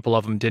first couple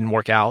of them didn't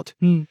work out.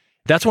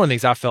 That's one of the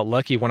things I felt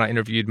lucky when I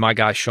interviewed my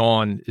guy,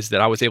 Sean, is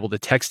that I was able to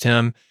text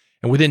him.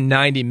 And within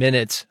 90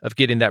 minutes of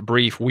getting that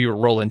brief, we were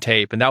rolling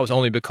tape. And that was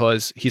only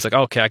because he's like,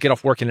 okay, I get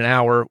off work in an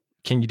hour.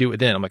 Can you do it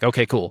then? I'm like,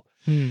 okay, cool.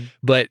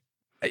 But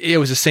it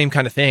was the same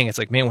kind of thing. It's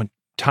like, man, when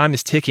time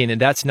is ticking,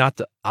 and that's not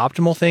the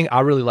optimal thing.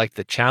 I really like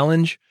the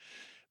challenge,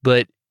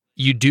 but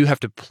you do have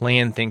to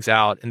plan things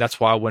out. And that's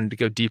why I wanted to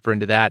go deeper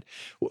into that.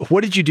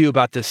 What did you do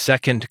about the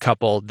second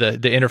couple, the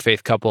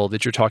interfaith couple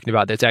that you're talking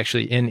about that's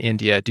actually in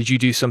India? Did you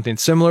do something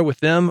similar with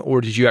them, or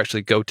did you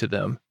actually go to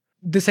them?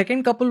 The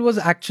second couple was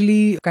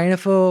actually kind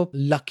of a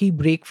lucky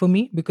break for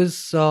me,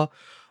 because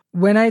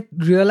when I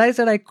realized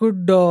that I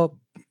could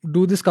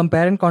do this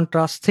compare and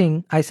contrast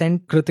thing, I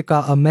sent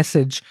Kritika a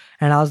message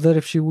and asked her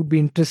if she would be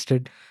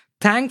interested.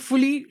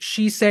 Thankfully,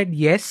 she said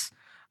yes.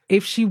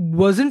 If she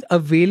wasn't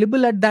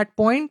available at that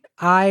point,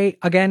 I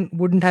again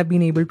wouldn't have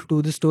been able to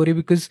do the story,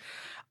 because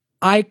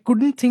I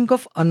couldn't think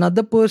of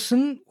another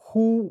person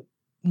who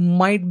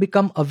might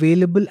become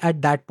available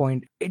at that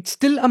point. It's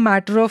still a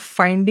matter of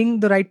finding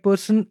the right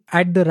person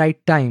at the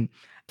right time.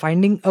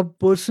 Finding a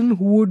person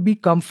who would be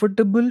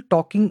comfortable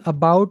talking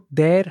about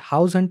their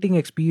house hunting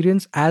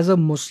experience as a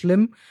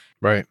Muslim,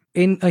 right,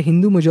 in a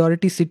Hindu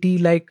majority city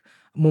like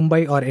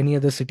Mumbai or any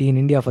other city in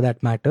India for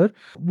that matter,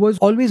 was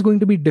always going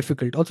to be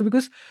difficult. Also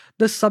because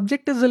the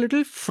subject is a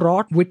little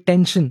fraught with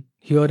tension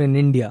here in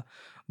India.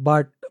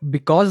 But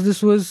because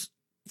this was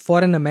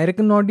for an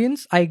American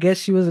audience, I guess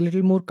she was a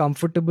little more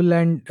comfortable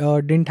and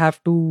didn't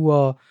have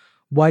to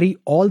worry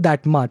all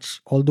that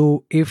much.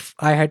 Although if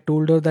I had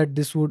told her that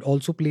this would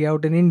also play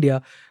out in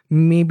India,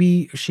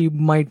 maybe she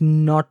might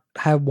not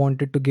have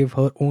wanted to give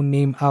her own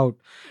name out.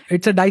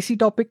 It's a dicey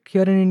topic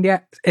here in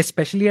India,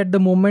 especially at the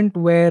moment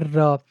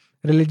where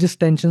religious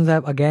tensions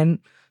have again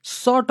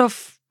sort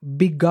of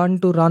begun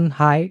to run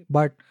high,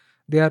 but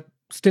they are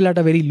still at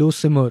a very low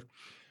simmer.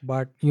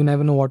 But you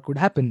never know what could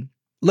happen.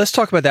 Let's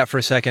talk about that for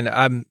a second.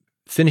 I'm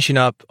finishing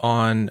up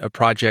on a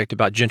project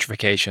about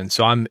gentrification.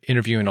 So I'm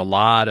interviewing a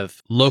lot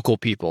of local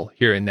people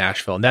here in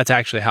Nashville. And that's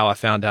actually how I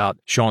found out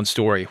Sean's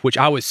story, which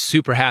I was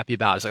super happy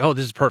about. It's like, oh,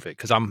 this is perfect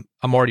because I'm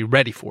already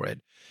ready for it.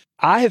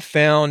 I have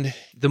found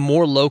the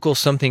more local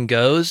something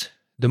goes,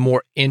 the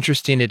more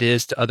interesting it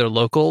is to other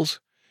locals.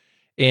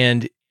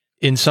 And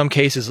in some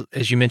cases,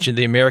 as you mentioned,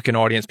 the American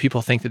audience,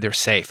 people think that they're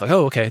safe. Like,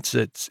 oh, okay,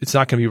 it's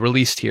not going to be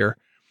released here.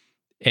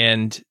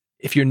 And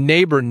if your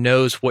neighbor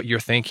knows what you're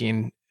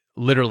thinking,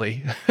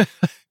 literally,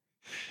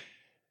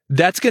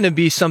 that's going to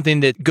be something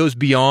that goes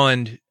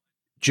beyond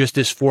just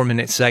this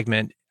 4-minute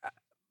segment.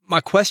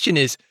 My question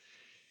is,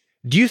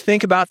 do you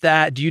think about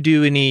that? Do you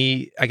do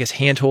any, I guess,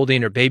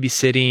 hand-holding or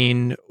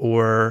babysitting,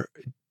 or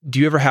do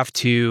you ever have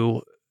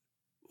to,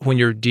 when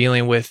you're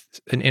dealing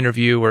with an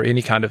interview or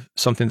any kind of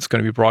something that's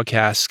going to be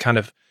broadcast, kind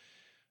of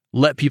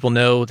let people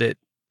know that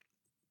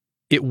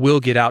it will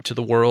get out to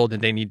the world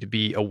and they need to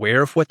be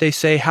aware of what they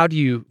say? How do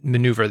you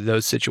maneuver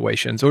those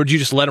situations? Or do you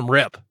just let them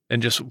rip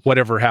and just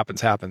whatever happens,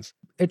 happens?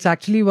 It's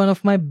actually one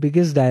of my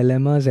biggest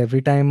dilemmas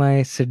every time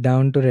I sit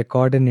down to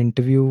record an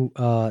interview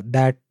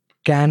that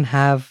can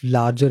have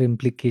larger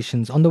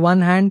implications. On the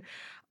one hand,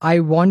 I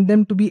want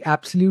them to be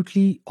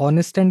absolutely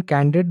honest and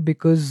candid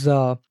because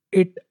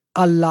it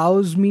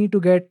allows me to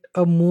get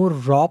a more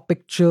raw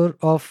picture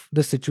of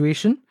the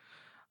situation.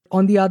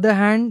 On the other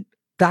hand,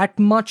 that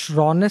much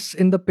rawness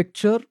in the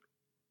picture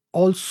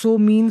also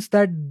means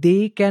that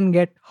they can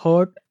get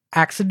hurt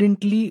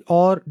accidentally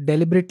or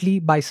deliberately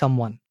by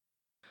someone.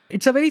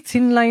 It's a very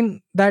thin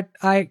line that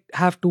I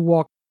have to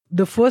walk.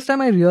 The first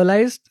time I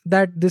realized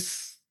that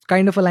this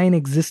kind of a line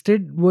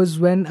existed was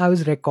when I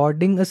was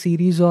recording a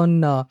series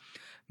on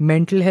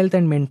mental health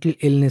and mental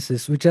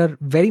illnesses, which are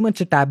very much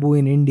a taboo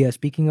in India.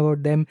 Speaking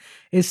about them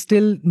is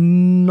still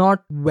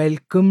not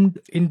welcomed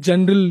in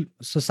general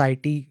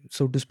society,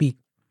 so to speak.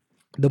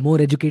 The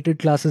more educated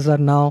classes are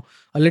now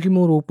a little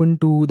more open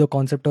to the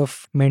concept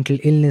of mental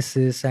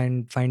illnesses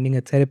and finding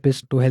a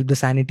therapist to help the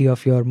sanity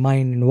of your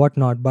mind and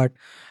whatnot. But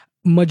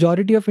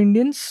majority of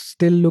Indians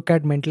still look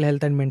at mental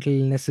health and mental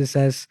illnesses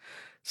as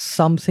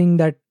something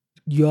that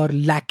you're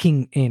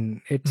lacking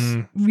in.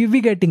 We're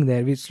getting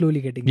there. We're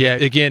slowly getting there.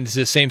 Yeah, again, it's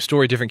the same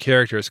story, different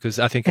characters, because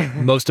I think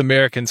most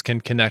Americans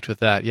can connect with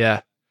that.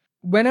 Yeah.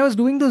 when I was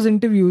doing those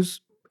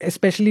interviews,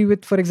 especially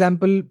with, for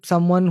example,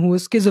 someone who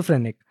is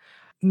schizophrenic.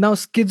 Now,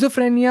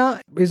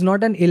 schizophrenia is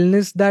not an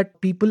illness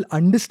that people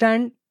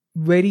understand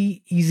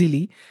very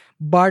easily,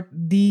 but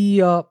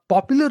the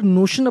popular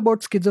notion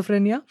about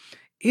schizophrenia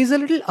is a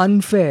little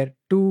unfair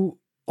to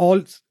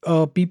all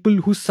people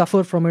who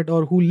suffer from it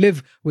or who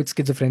live with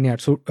schizophrenia.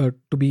 So,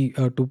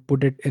 to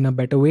put it in a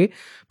better way,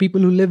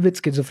 people who live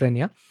with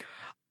schizophrenia.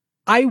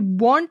 I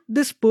want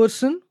this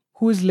person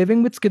who is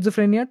living with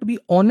schizophrenia to be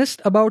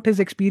honest about his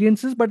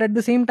experiences, but at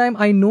the same time,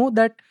 I know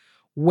that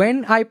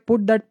when I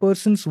put that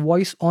person's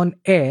voice on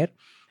air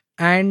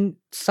and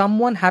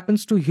someone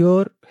happens to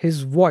hear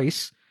his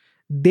voice,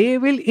 they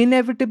will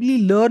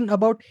inevitably learn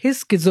about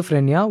his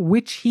schizophrenia,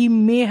 which he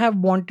may have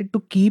wanted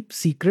to keep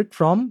secret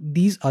from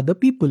these other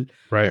people.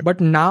 Right.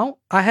 But now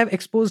I have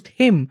exposed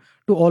him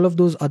to all of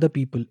those other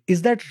people.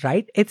 Is that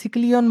right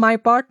ethically on my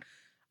part?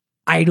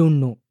 I don't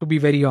know, to be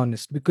very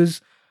honest,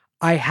 because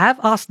I have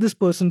asked this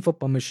person for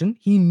permission.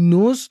 He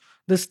knows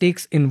the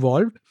stakes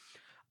involved.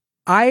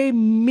 I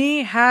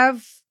may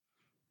have,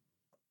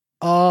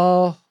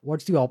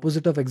 what's the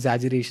opposite of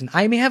exaggeration?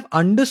 I may have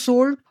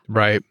undersold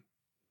Right.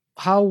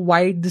 how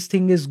wide this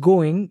thing is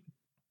going,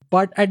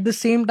 but at the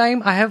same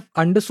time, I have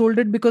undersold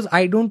it because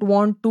I don't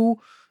want to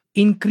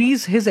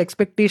increase his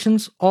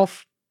expectations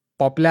of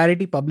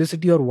popularity,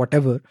 publicity, or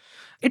whatever.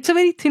 It's a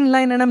very thin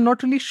line, and I'm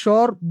not really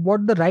sure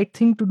what the right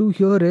thing to do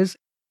here is.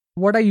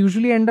 What I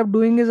usually end up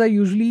doing is I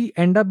usually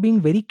end up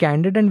being very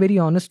candid and very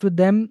honest with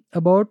them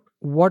about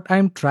what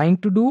I'm trying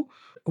to do,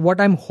 what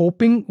I'm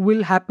hoping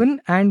will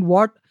happen, and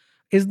what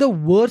is the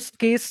worst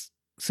case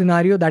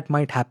scenario that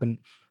might happen.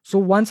 So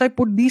once I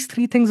put these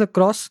three things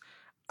across,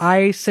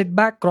 I sit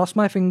back, cross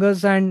my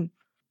fingers, and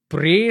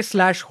pray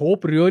 /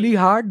 hope really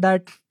hard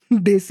that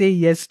they say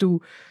yes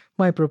to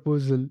my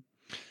proposal.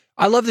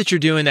 I love that you're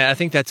doing that. I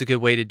think that's a good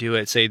way to do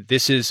it. Say,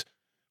 this is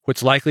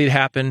what's likely to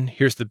happen.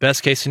 Here's the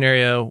best case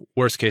scenario,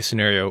 worst case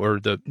scenario, or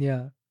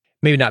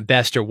maybe not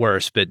best or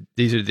worst, but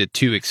these are the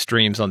two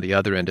extremes on the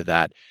other end of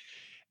that.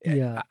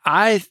 Yeah.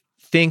 I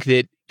think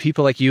that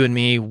people like you and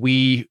me,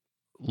 we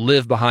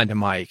live behind a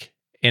mic,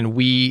 and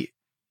we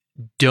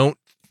don't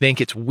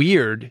think it's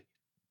weird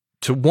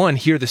to, one,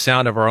 hear the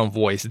sound of our own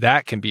voice.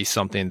 That can be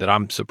something that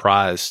I'm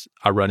surprised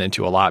I run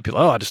into a lot. People,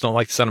 I just don't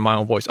like the sound of my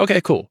own voice.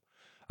 Okay, cool.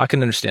 I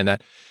can understand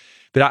that.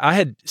 But I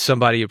had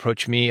somebody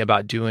approach me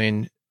about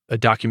doing a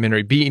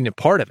documentary, being a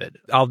part of it.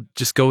 I'll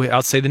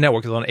say the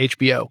network is on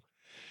HBO,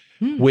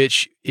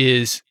 which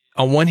is,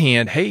 on one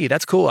hand, hey,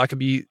 that's cool. I could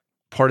be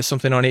part of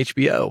something on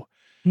HBO.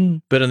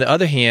 But on the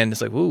other hand,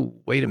 it's like, whoa,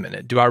 wait a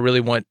minute. Do I really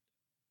want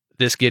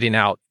this getting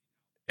out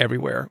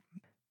everywhere?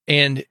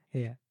 And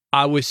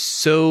I was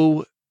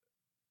so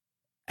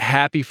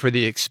happy for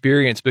the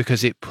experience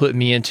because it put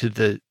me into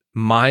the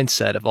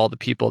mindset of all the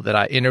people that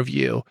I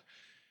interview,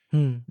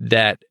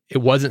 that it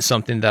wasn't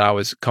something that I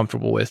was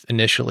comfortable with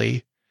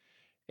initially.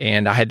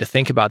 And I had to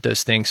think about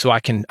those things so I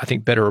can, I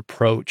think, better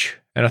approach.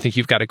 And I think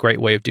you've got a great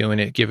way of doing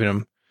it, giving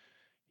them,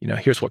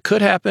 here's what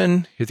could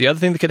happen. Here's the other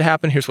thing that could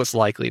happen. Here's what's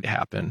likely to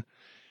happen.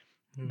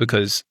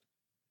 Because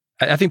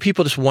I think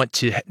people just want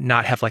to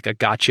not have like a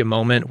gotcha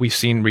moment. We've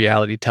seen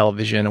reality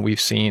television and we've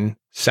seen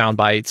sound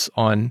bites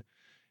on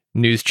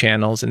news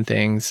channels and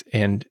things.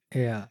 And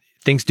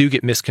things do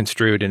get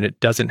misconstrued, and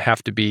it doesn't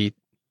have to be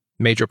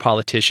major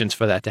politicians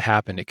for that to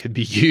happen. It could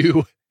be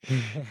you.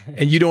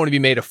 And you don't want to be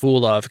made a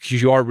fool of, because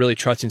you are really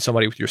trusting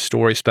somebody with your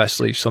story,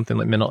 especially something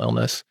like mental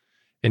illness,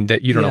 and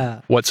that you don't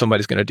know what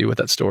somebody's going to do with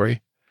that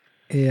story.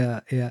 Yeah.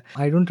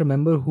 I don't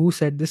remember who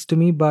said this to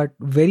me, but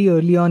very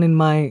early on in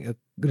my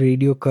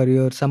radio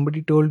career,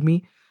 somebody told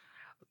me,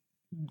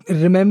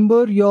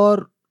 remember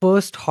your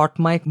first hot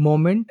mic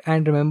moment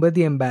and remember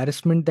the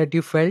embarrassment that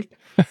you felt.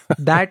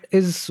 That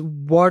is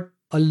what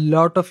a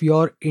lot of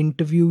your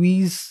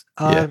interviewees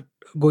are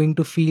going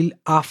to feel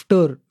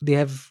after they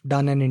have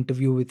done an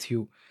interview with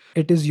you.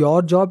 It is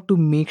your job to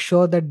make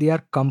sure that they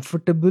are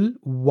comfortable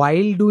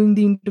while doing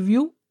the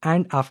interview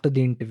and after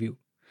the interview.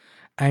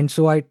 And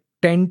so I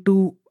tend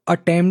to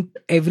attempt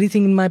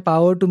everything in my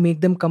power to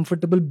make them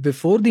comfortable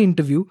before the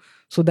interview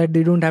so that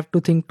they don't have to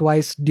think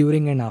twice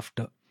during and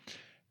after.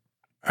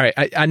 All right.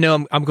 I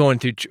know I'm going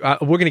through,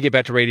 we're going to get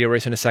back to Radio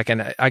Race in a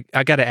second.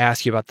 I got to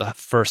ask you about the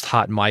first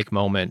hot mic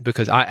moment,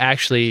 because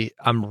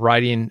I'm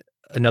writing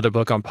another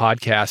book on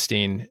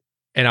podcasting,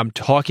 and I'm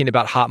talking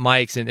about hot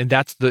mics, and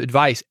that's the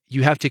advice.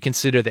 You have to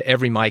consider that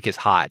every mic is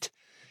hot,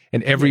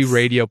 and every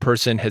radio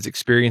person has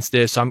experienced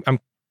this. So I'm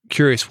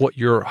curious what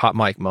your hot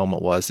mic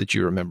moment was that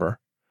you remember.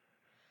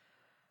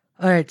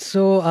 All right.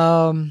 So,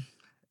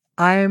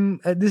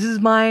 these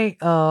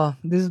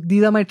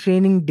are my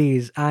training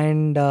days,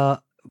 and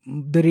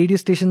the radio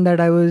station that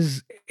I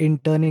was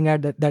interning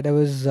at, that I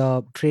was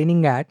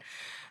training at,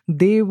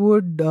 they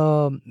would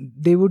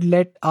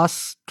let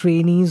us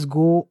trainees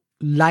go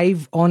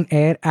live on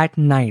air at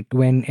night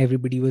when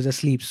everybody was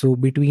asleep. So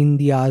between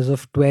the hours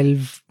of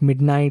 12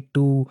 midnight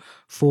to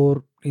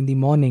 4 in the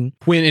morning.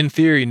 When in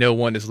theory, no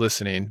one is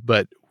listening,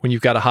 but when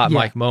you've got a hot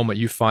mic moment,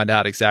 you find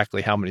out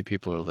exactly how many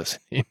people are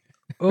listening.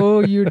 Oh,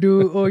 you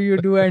do. Oh, you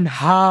do. And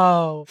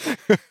how?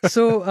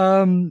 So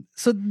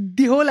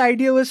the whole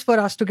idea was for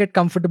us to get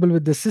comfortable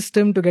with the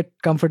system, to get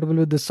comfortable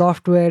with the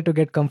software, to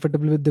get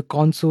comfortable with the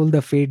console, the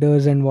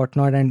faders and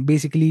whatnot, and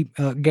basically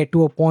get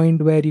to a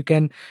point where you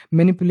can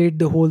manipulate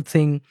the whole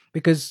thing,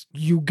 because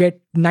you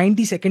get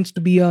 90 seconds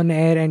to be on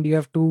air and you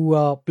have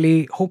to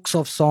play hooks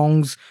of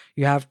songs.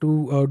 You have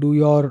to do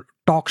your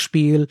talk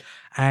spiel,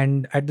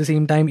 and at the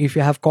same time, if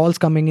you have calls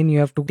coming in, you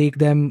have to take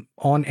them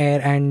on air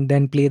and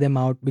then play them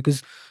out,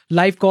 because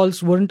live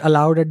calls weren't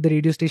allowed at the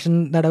radio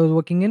station that I was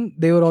working in.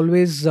 They were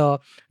always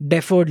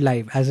deferred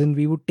live, as in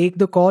we would take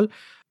the call,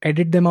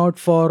 edit them out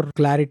for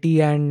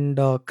clarity and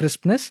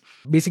crispness,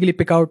 basically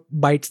pick out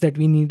bytes that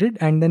we needed,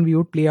 and then we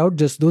would play out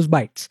just those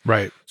bytes.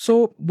 Right.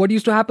 So what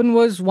used to happen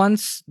was,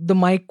 once the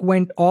mic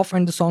went off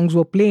and the songs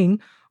were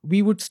playing,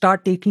 we would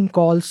start taking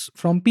calls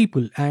from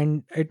people.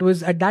 And it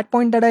was at that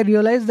point that I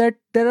realized that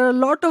there are a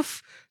lot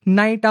of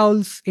night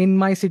owls in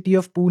my city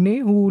of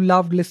Pune who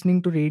loved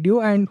listening to radio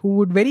and who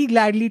would very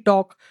gladly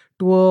talk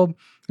to a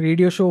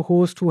radio show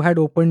host who had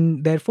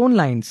opened their phone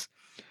lines.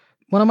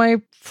 One of my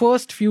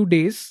first few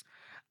days,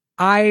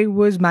 I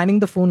was manning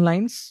the phone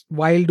lines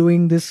while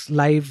doing this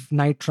live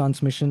night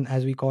transmission,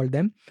 as we called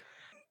them.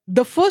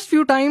 The first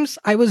few times,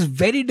 I was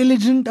very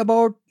diligent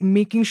about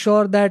making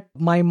sure that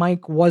my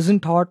mic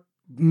wasn't hot,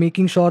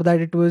 making sure that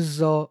it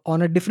was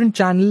on a different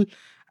channel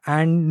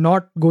and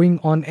not going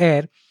on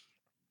air.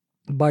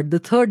 But the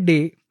third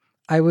day,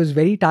 I was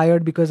very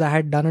tired because I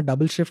had done a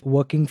double shift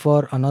working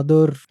for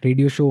another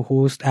radio show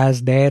host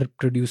as their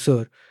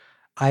producer.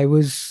 I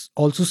was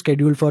also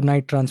scheduled for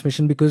night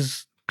transmission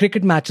because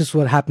cricket matches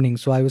were happening.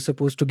 So I was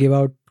supposed to give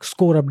out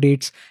score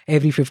updates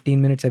every 15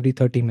 minutes, every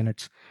 30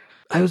 minutes.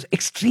 I was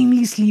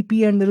extremely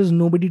sleepy and there was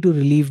nobody to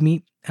relieve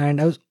me.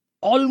 And I was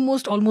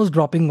almost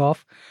dropping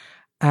off.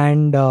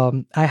 And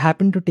I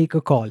happened to take a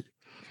call.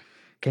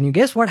 Can you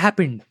guess what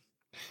happened?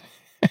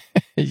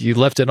 You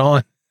left it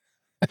on.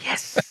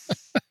 Yes.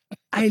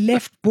 I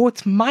left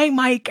both my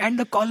mic and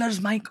the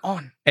caller's mic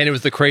on. And it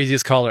was the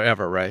craziest caller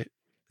ever, right?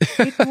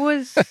 It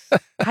was,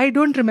 I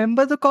don't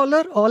remember the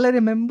caller. All I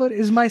remember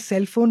is my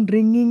cell phone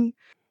ringing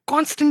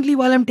constantly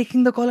while I'm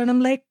taking the call. And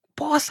I'm like,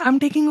 boss, I'm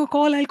taking a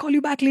call. I'll call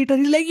you back later.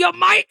 He's like, your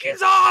mic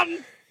is on.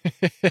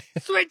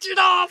 Switch it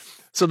off.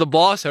 So the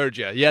boss heard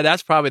you. Yeah,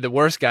 that's probably the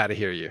worst guy to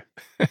hear you.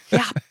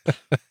 Yeah.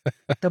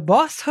 The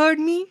boss heard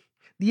me.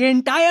 The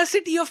entire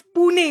city of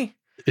Pune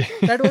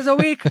that was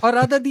awake, or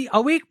rather the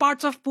awake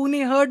parts of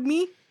Pune heard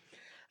me.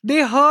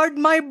 They heard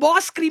my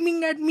boss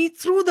screaming at me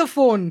through the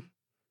phone.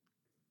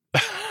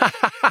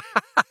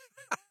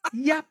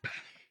 Yep.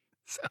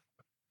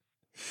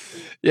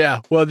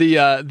 Yeah. Well,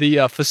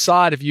 the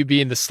facade of you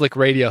being the slick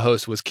radio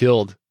host was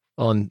killed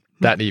on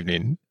that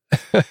evening.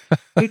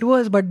 It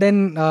was, but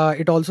then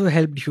it also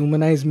helped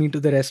humanize me to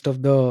the rest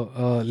of the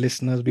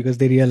listeners, because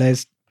they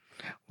realized,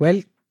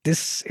 well,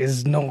 this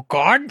is no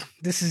god.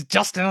 This is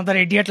just another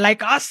idiot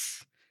like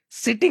us,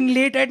 sitting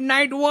late at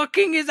night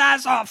working his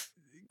ass off.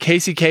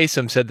 Casey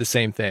Kasem said the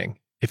same thing.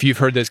 If you've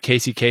heard those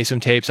Casey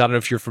Kasem tapes, I don't know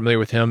if you're familiar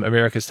with him,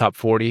 America's Top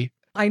 40.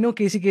 I know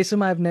Casey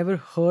Kasem. I've never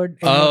heard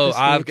any Oh,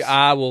 of his tapes.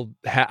 I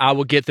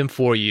will get them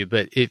for you.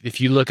 But if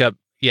you look up,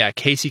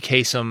 Casey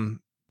Kasem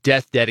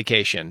death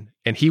dedication,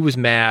 and he was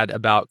mad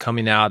about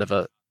coming out of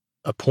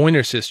a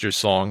Pointer Sisters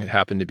song. It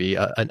happened to be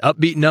an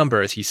upbeat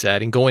number, as he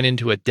said, and going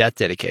into a death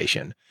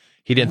dedication.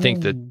 He didn't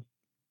think the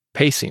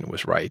pacing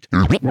was right.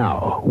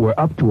 Now, we're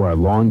up to our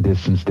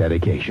long-distance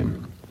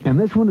dedication. And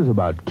this one is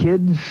about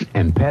kids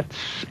and pets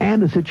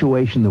and a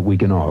situation that we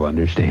can all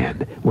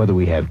understand, whether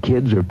we have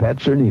kids or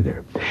pets or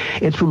neither.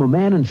 It's from a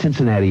man in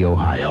Cincinnati,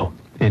 Ohio.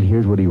 And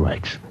here's what he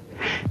writes.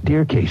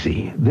 Dear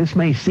Casey, this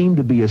may seem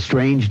to be a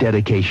strange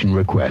dedication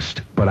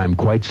request, but I'm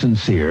quite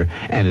sincere,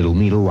 and it'll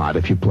mean a lot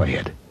if you play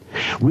it.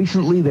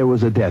 Recently, there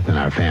was a death in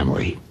our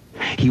family.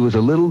 He was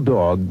a little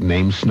dog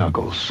named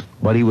Snuggles,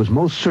 but he was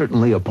most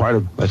certainly a part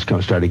of... Let's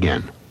start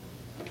again.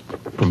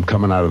 From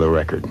coming out of the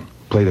record.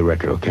 Play the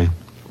record, okay?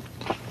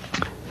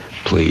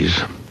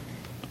 Please.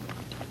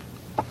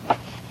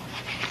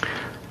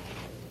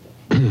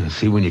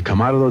 See, when you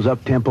come out of those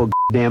up-tempo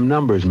damn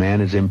numbers, man,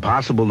 it's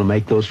impossible to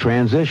make those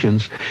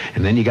transitions,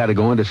 and then you got to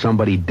go into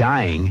somebody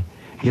dying.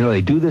 You know,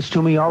 they do this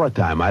to me all the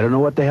time. I don't know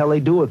what the hell they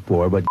do it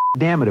for, but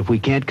damn it, if we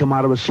can't come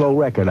out of a slow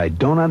record, I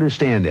don't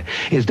understand it.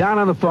 Is Don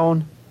on the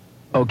phone?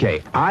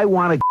 Okay, I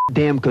want a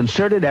damn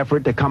concerted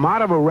effort to come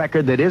out of a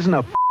record that isn't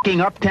a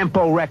fucking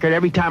up-tempo record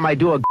every time I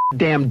do a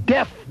damn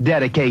death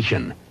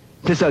dedication.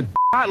 This is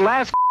a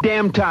last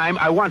damn time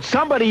I want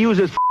somebody to use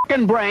his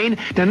fucking brain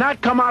to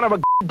not come out of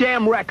a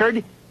damn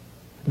record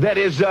that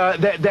is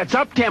that's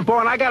up tempo,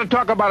 and I got to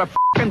talk about a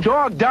fucking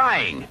dog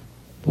dying.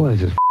 Boy,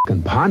 this is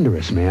fucking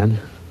ponderous, man.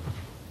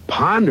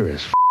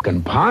 Ponderous,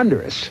 fucking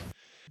ponderous.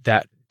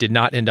 That did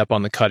not end up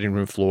on the cutting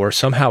room floor.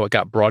 Somehow it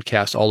got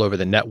broadcast all over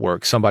the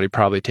network. Somebody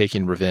probably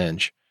taking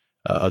revenge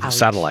of the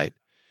satellite.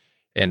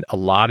 And a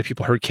lot of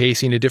people heard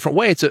Casey in a different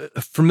way. It's a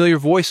familiar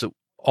voice that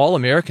all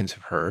Americans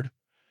have heard.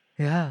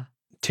 Yeah.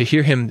 To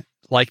hear him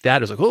like that,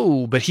 it was like,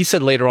 oh, but he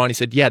said later on, he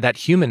said, yeah, that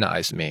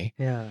humanized me.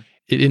 Yeah.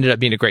 it ended up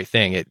being a great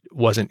thing. It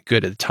wasn't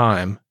good at the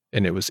time,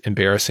 and it was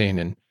embarrassing,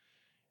 and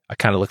I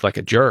kind of looked like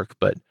a jerk,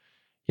 but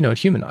it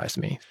humanized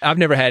me. I've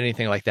never had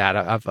anything like that.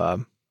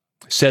 I've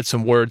said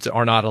some words that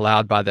are not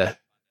allowed by the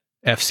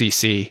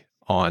FCC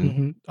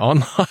on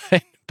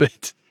online,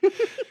 but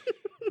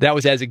that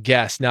was as a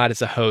guest, not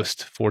as a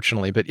host,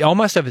 fortunately. But all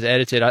my stuff is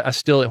edited. I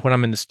still, when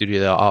I'm in the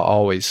studio, though, I'll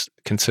always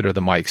consider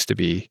the mics to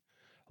be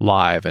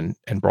live and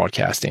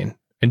broadcasting,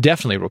 and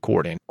definitely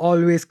recording.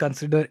 Always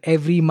consider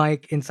every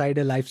mic inside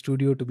a live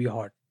studio to be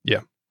hot.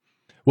 Yeah.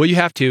 Well, you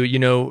have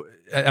to.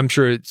 I'm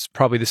sure it's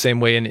probably the same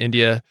way in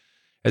India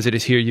as it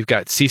is here. You've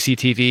got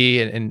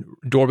CCTV and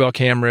doorbell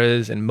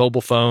cameras and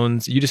mobile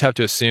phones. You just have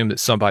to assume that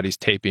somebody's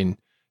taping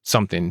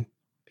something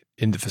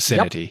in the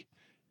vicinity. Yep.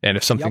 And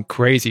if something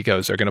crazy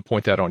goes, they're going to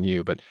point that on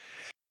you. But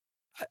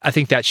I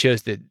think that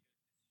shows that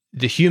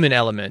the human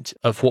element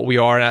of what we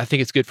are. And I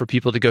think it's good for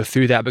people to go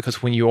through that,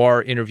 because when you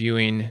are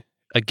interviewing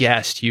a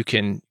guest, you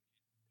can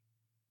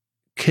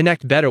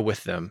connect better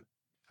with them.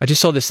 I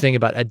just saw this thing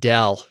about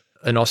Adele,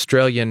 an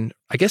Australian,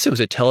 I guess it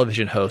was a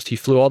television host. He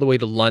flew all the way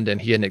to London.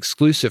 He had an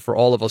exclusive for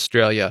all of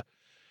Australia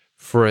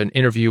for an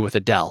interview with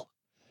Adele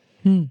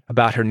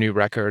about her new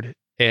record.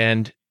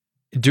 And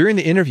during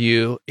the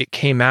interview, it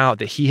came out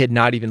that he had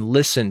not even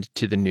listened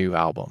to the new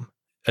album.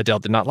 Adele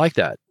did not like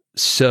that.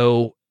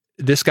 So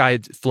this guy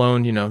had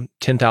flown,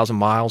 10,000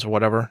 miles or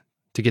whatever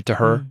to get to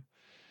her.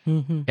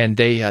 And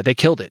they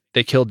killed it.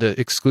 They killed the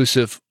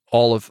exclusive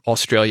all of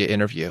Australia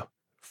interview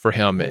for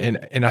him.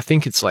 And I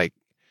think it's like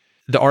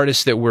the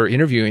artists that we're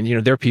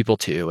interviewing, they're people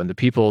too. And the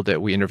people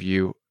that we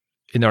interview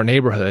in our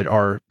neighborhood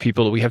are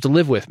people that we have to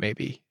live with,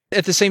 maybe.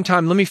 At the same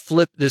time, let me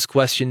flip this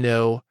question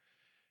though.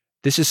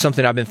 This is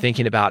something I've been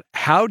thinking about.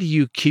 How do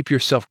you keep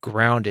yourself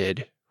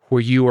grounded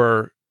where you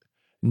are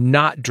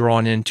not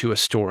drawn into a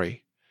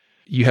story?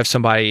 You have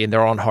somebody and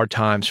they're on hard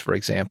times, for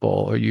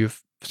example, or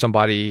you've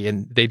somebody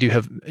and they do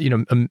have,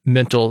 a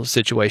mental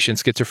situation,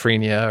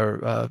 schizophrenia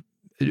or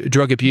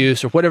drug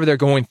abuse or whatever they're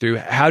going through.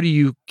 How do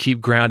you keep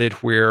grounded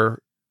where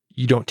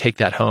you don't take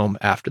that home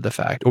after the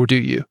fact, or do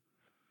you?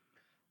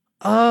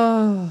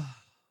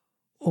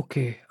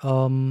 Okay.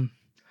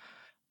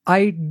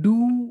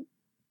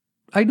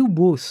 I do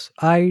both.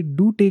 I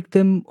do take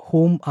them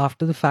home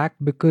after the fact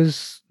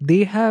because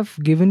they have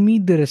given me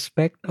the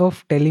respect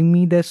of telling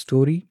me their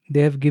story.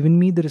 They have given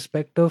me the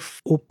respect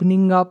of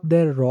opening up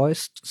their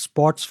rawest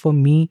spots for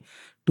me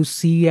to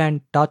see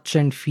and touch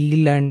and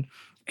feel and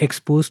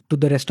expose to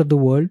the rest of the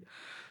world.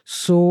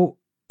 So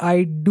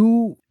I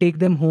do take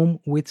them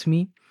home with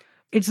me.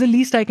 It's the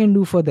least I can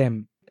do for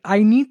them.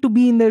 I need to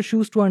be in their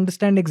shoes to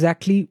understand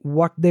exactly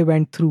what they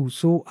went through.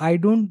 So I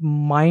don't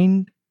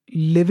mind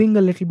living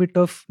a little bit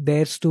of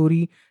their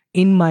story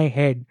in my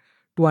head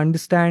to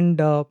understand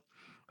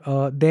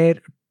their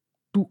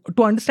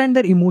to understand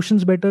their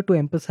emotions better, to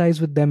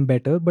empathize with them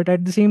better. But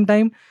at the same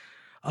time,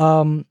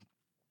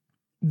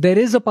 there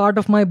is a part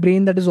of my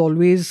brain that is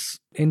always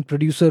in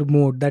producer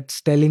mode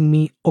that's telling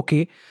me,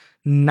 okay,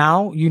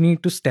 now you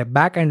need to step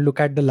back and look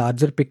at the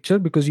larger picture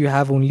because you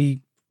have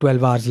only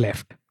 12 hours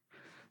left.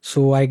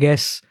 So I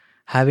guess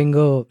having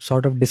a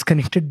sort of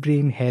disconnected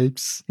brain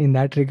helps in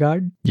that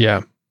regard.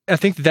 Yeah. I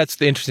think that's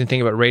the interesting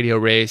thing about Radio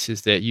Race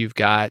is that you've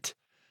got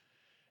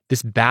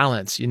this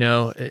balance, in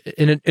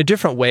a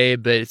different way,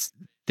 but it's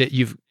that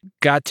you've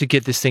got to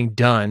get this thing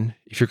done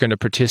if you're going to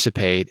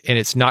participate, and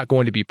it's not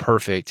going to be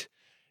perfect.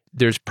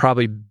 There's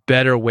probably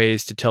better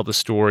ways to tell the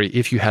story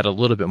if you had a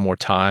little bit more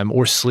time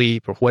or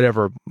sleep or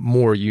whatever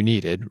more you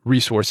needed,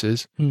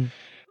 resources.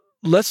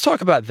 Let's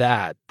talk about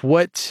that.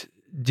 What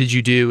did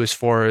you do as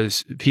far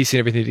as piecing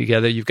everything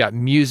together? You've got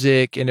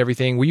music and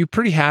everything. Were you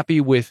pretty happy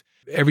with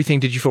everything?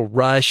 Did you feel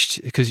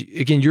rushed? Because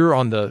again, you're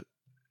on the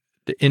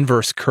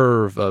inverse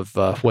curve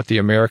of what the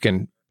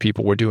American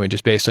people were doing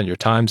just based on your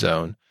time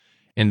zone,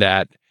 in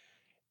that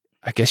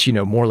I guess,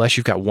 more or less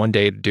you've got one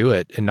day to do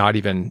it, and you're not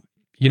even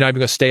going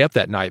to stay up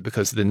that night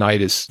because the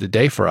night is the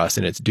day for us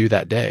and it's due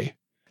that day.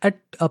 At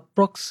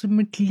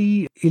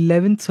approximately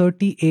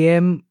 11:30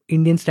 a.m.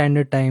 Indian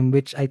Standard Time,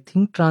 which I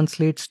think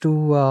translates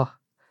to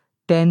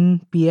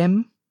 10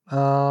 p.m.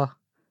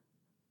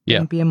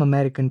 10 p.m.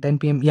 American, 10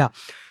 p.m. Yeah.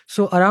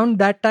 So around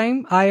that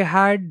time, I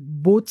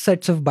had both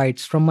sets of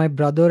bites from my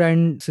brother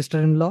and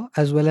sister-in-law,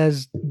 as well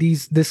as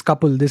this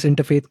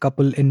interfaith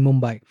couple in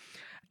Mumbai.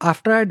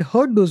 After I'd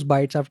heard those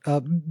bites,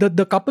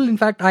 the couple, in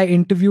fact, I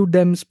interviewed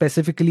them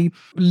specifically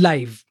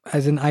live,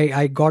 as in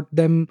I got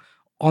them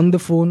on the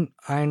phone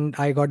and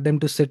I got them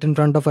to sit in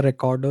front of a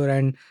recorder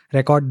and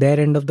record their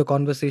end of the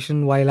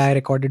conversation while I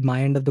recorded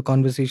my end of the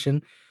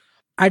conversation.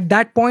 At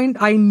that point,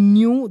 I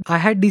knew I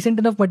had decent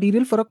enough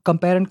material for a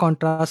compare and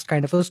contrast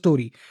kind of a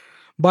story.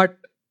 But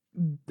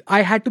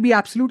I had to be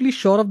absolutely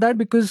sure of that,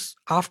 because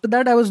after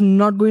that, I was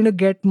not going to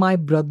get my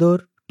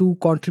brother to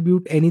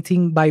contribute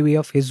anything by way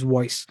of his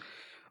voice.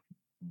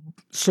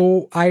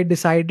 So I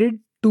decided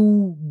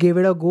to give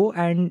it a go,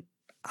 and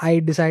I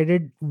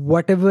decided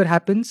whatever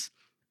happens,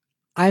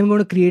 I'm going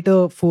to create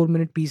a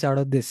 4-minute piece out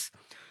of this.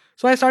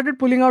 So I started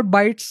pulling out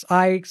bites.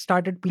 I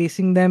started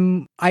placing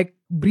them. I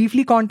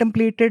briefly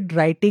contemplated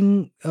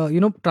writing,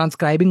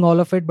 transcribing all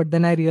of it, but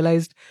then I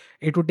realized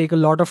it would take a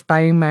lot of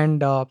time,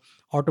 and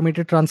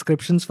automated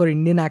transcriptions for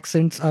Indian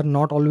accents are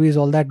not always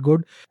all that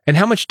good. And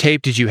how much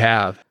tape did you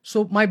have?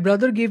 So my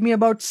brother gave me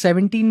about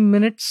 17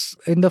 minutes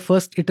in the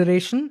first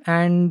iteration,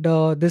 and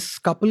this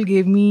couple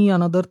gave me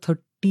another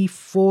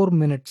 34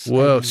 minutes.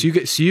 Whoa! So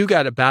you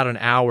got about an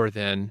hour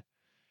then.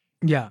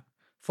 Yeah,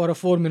 for a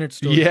 4-minute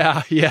story.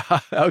 Yeah.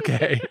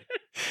 Okay,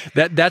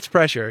 that's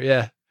pressure.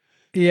 Yeah.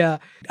 Yeah.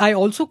 I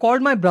also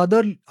called my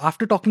brother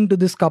after talking to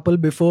this couple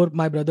before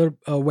my brother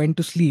went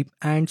to sleep,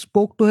 and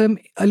spoke to him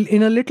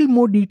in a little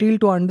more detail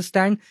to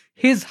understand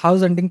his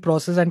house hunting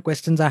process and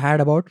questions I had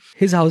about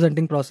his house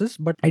hunting process.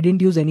 But I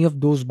didn't use any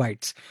of those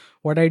bites.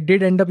 What I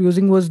did end up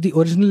using was the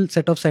original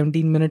set of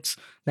 17 minutes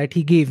that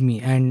he gave me,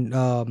 and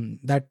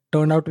that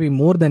turned out to be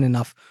more than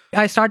enough.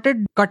 I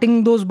started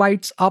cutting those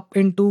bites up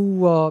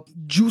into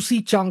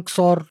juicy chunks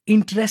or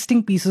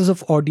interesting pieces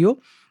of audio,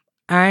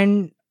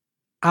 and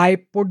I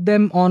put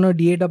them on a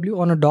DAW,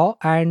 on a DAW,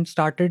 and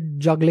started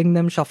juggling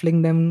them,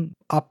 shuffling them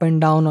up and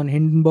down on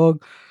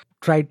Hindenburg.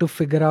 Tried to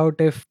figure out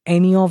if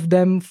any of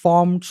them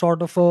formed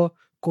sort of a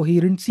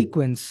coherent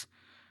sequence.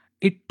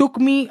 It took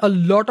me a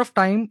lot of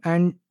time,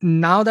 and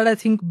now that I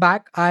think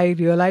back, I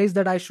realize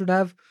that I should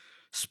have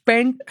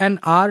spent an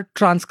hour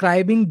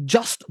transcribing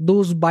just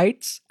those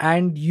bytes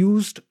and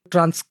used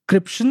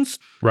transcriptions,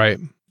 Right.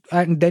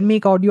 and then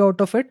make audio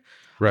out of it,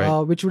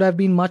 Right. which would have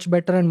been much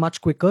better and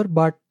much quicker.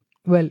 But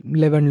well,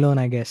 live and learn,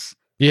 I guess.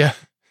 Yeah.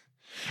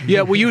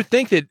 Yeah. Well, you would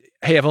think that,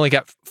 hey, I've only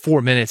got 4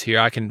 minutes here.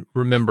 I can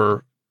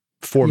remember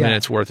 4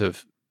 minutes worth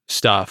of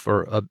stuff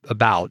or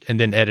about, and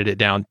then edit it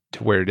down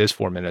to where it is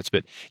 4 minutes.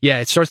 But yeah,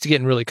 it starts to get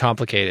really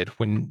complicated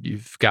when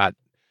you've got,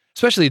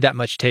 especially that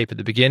much tape at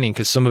the beginning,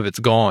 because some of it's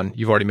gone.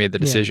 You've already made the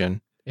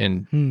decision,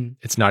 and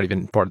it's not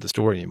even part of the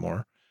story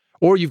anymore.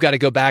 Or you've got to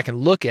go back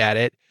and look at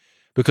it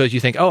because you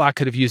think, oh, I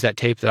could have used that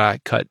tape that I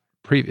cut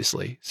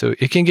previously. So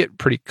it can get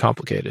pretty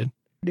complicated.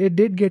 It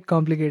did get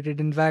complicated.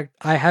 In fact,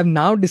 I have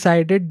now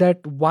decided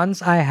that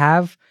once I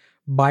have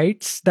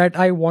bytes that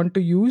I want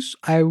to use,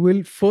 I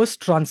will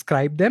first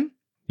transcribe them.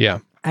 Yeah.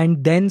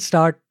 And then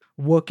start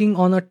working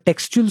on a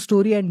textual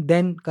story, and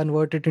then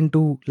convert it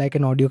into like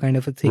an audio kind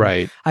of a thing.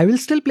 Right. I will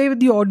still play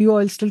with the audio.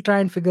 I'll still try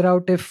and figure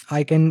out if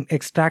I can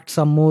extract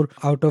some more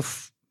out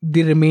of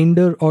the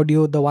remainder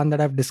audio, the one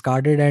that I've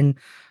discarded and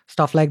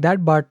stuff like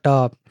that. But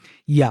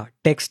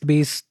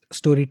text-based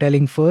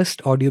storytelling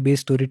first,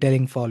 audio-based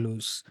storytelling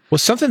follows. Well,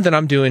 something that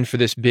I'm doing for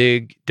this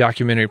big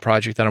documentary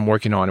project that I'm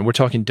working on, and we're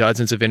talking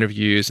dozens of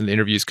interviews, and the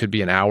interviews could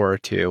be an hour or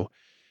two,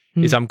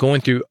 is I'm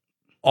going through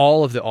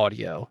all of the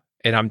audio,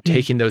 and I'm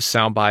taking those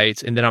sound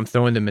bites, and then I'm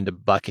throwing them into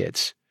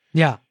buckets.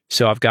 Yeah.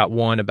 So I've got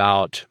one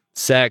about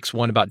sex,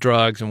 one about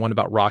drugs, and one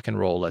about rock and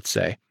roll, let's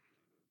say.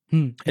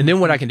 And then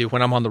what I can do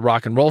when I'm on the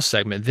rock and roll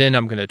segment, then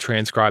I'm going to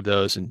transcribe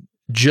those, and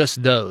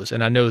just those,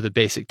 and I know the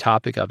basic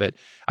topic of it.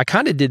 I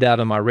kind of did that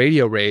on my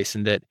radio race,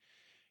 and that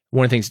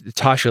one of the things,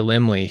 Tasha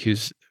Limley,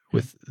 who's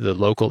with the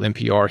local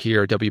NPR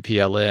here,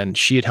 WPLN,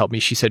 she had helped me.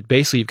 She said,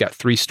 basically, you've got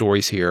 3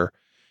 stories here,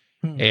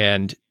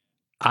 and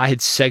I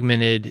had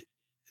segmented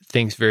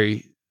things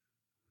very,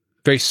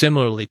 very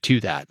similarly to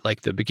that,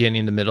 like the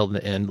beginning, the middle, and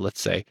the end,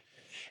 let's say.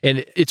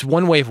 And it's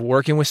one way of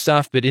working with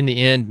stuff, but in the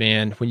end,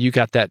 man, when you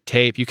got that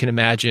tape, you can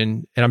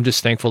imagine, and I'm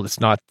just thankful it's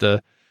not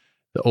the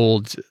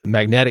old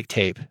magnetic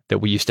tape that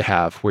we used to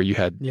have, where you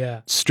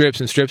had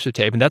strips and strips of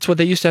tape, and that's what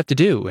they used to have to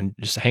do, and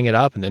just hang it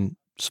up and then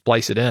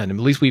splice it in. And at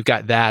least we've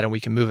got that, and we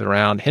can move it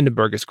around.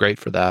 Hindenburg is great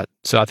for that,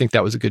 so I think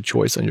that was a good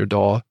choice on your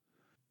DAW.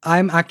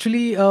 I'm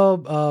actually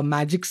a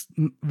Magic's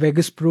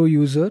Vegas Pro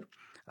user,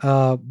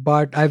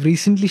 but I've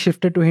recently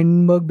shifted to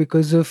Hindenburg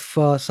because of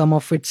some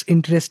of its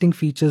interesting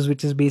features,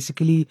 which is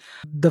basically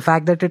the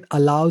fact that it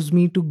allows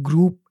me to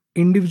group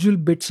individual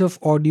bits of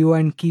audio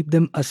and keep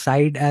them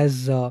aside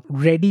as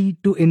ready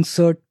to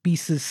insert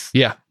pieces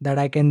that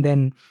I can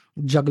then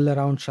juggle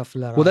around,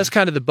 shuffle around. Well, that's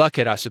kind of the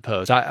bucket, I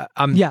suppose.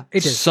 I'm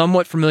it is.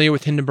 Somewhat familiar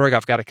with Hindenburg.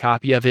 I've got a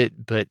copy of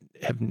it, but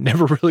have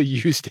never really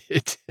used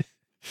it.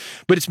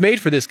 But it's made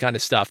for this kind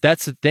of stuff.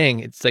 That's the thing.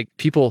 It's like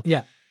people,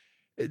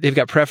 they've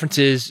got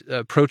preferences.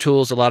 Pro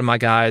Tools, a lot of my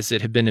guys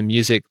that have been in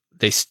music,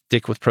 they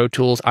stick with Pro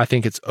Tools. I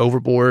think it's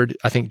overboard.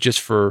 I think just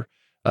for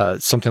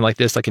something like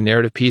this, like a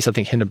narrative piece, I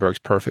think Hindenburg's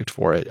perfect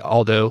for it.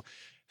 Although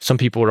some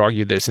people would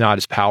argue that it's not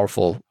as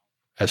powerful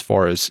as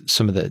far as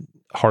some of the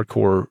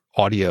hardcore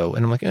audio.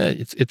 And I'm like,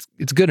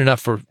 it's good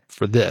enough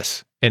for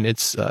this. And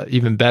it's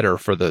even better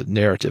for the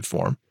narrative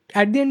form.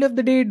 At the end of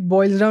the day, it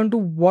boils down to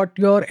what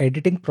your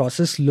editing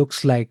process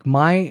looks like.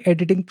 My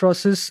editing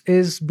process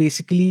is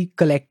basically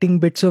collecting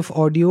bits of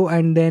audio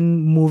and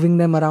then moving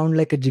them around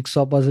like a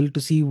jigsaw puzzle to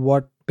see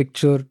what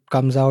picture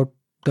comes out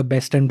the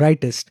best and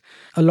brightest.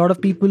 A lot of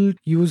people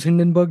use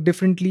Hindenburg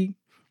differently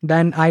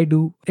than I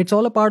do. It's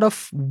all a part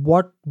of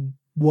what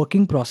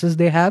working process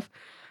they have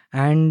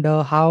and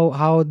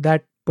how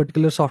that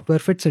particular software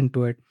fits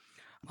into it.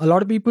 A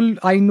lot of people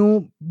I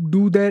know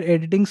do their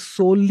editing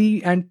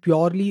solely and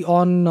purely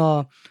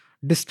on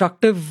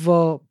destructive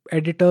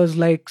editors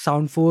like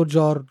SoundForge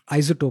or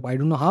Isotope. I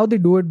don't know how they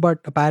do it, but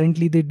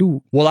apparently they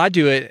do. Well, I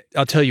do it.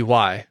 I'll tell you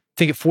why. I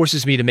think it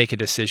forces me to make a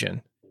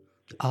decision.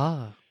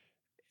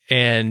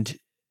 And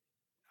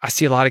I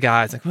see a lot of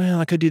guys like, well,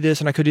 I could do this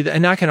and I could do that.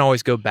 And I can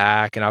always go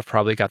back and I've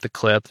probably got the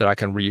clip that I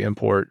can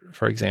re-import,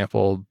 for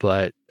example.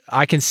 But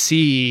I can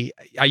see,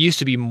 I used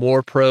to be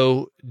more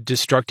pro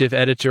destructive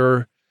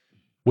editor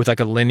with like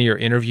a linear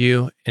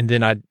interview. And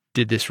then I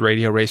did this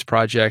radio race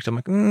project. I'm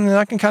like,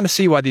 I can kind of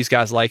see why these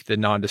guys like the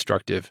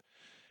non-destructive.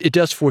 It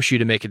does force you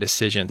to make a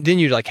decision. Then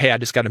you're like, hey, I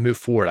just got to move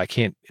forward. I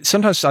can't.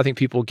 Sometimes I think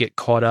people get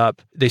caught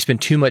up. They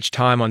spend too much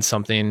time on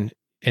something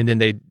and then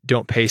they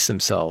don't pace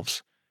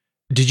themselves.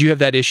 Did you have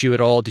that issue at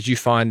all? Did you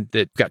find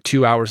that got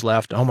 2 hours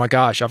left? Oh my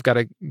gosh, I've got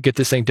to get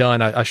this thing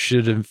done. I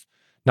should have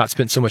not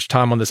spent so much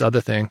time on this other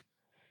thing.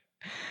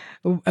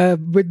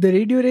 With the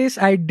radio race,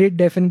 I did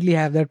definitely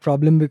have that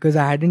problem because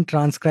I hadn't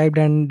transcribed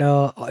and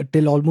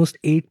till almost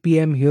 8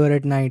 p.m. here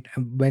at night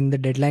when the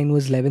deadline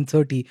was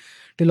 11:30.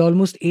 Till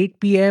almost 8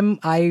 p.m.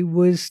 I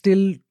was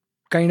still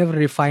kind of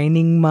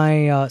refining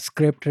my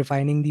script,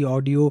 refining the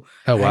audio,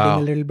 adding a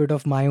little bit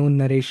of my own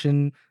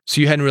narration. So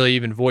you hadn't really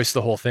even voiced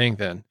the whole thing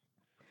then?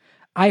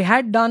 I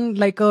had done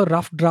like a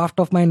rough draft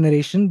of my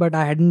narration, but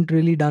I hadn't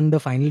really done the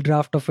final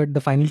draft of it, the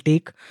final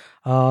take.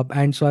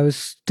 And so I was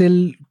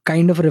still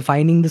kind of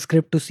refining the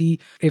script to see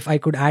if I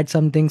could add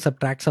something,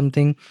 subtract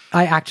something.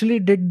 I actually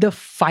did the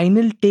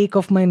final take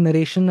of my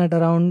narration at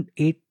around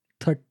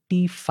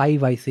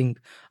 8:35, I think.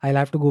 I'll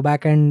have to go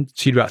back and...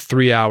 So you had about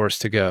 3 hours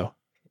to go.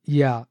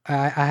 Yeah,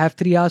 I have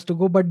 3 hours to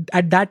go, but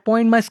at that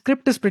point, my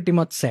script is pretty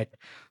much set.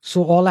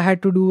 So all I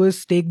had to do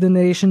is take the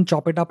narration,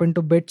 chop it up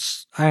into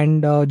bits,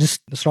 and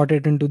just slot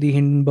it into the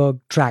Hindenburg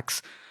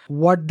tracks.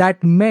 What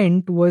that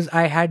meant was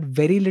I had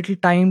very little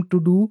time to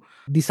do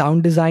the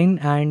sound design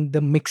and the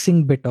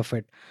mixing bit of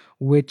it,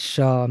 which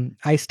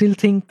I still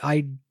think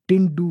I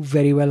didn't do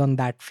very well on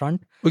that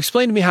front. Well,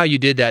 explain to me how you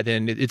did that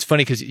then. It's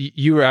funny because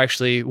you were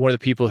actually one of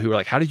the people who were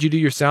like, how did you do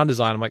your sound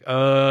design? I'm like,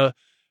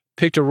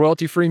 picked a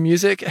royalty-free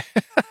music.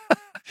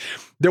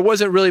 There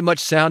wasn't really much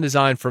sound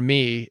design for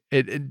me.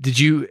 Did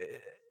you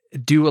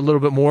do a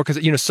little bit more?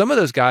 Because, some of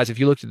those guys, if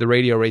you looked at the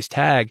radio race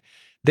tag,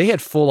 they had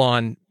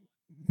full-on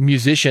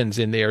musicians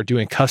in there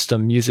doing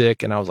custom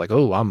music. And I was like,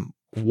 oh, I'm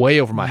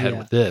way over my head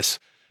with this.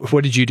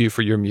 What did you do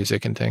for your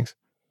music and things?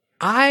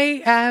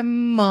 I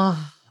am,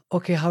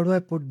 okay, how do I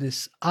put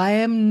this?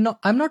 I'm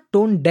not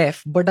tone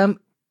deaf, but I'm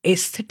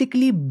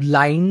aesthetically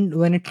blind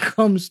when it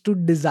comes to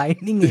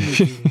designing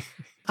anything.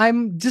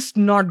 I'm just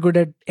not good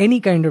at any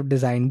kind of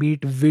design, be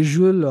it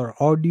visual or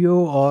audio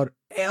or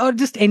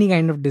just any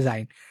kind of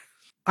design.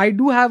 I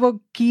do have a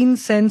keen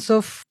sense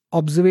of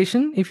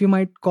observation, if you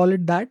might call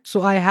it that.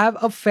 So I have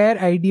a fair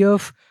idea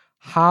of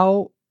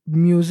how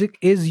music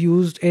is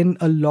used in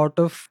a lot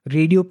of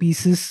radio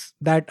pieces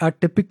that are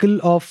typical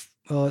of,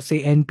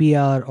 say,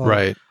 NPR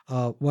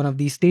or one of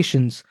these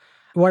stations.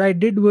 What I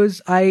did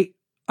was I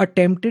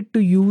attempted to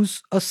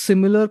use a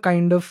similar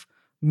kind of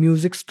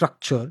music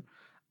structure.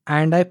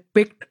 And I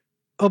picked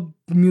a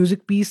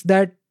music piece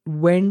that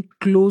went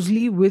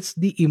closely with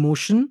the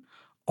emotion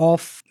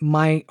of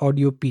my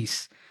audio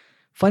piece.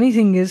 Funny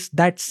thing is,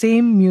 that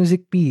same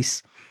music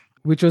piece,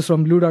 which was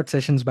from Blue Dot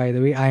Sessions, by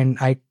the way, and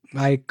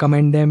I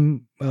commend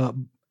them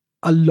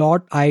a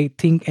lot. I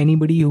think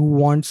anybody who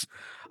wants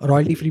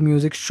royalty-free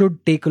music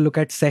should take a look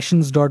at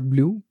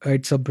sessions.blue.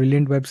 It's a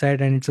brilliant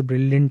website and it's a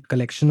brilliant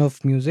collection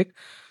of music.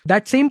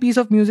 That same piece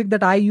of music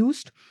that I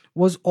used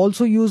was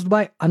also used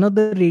by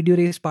another radio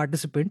race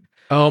participant.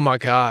 Oh my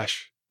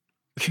gosh.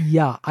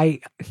 Yeah, I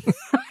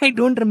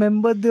don't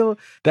remember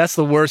That's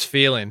the worst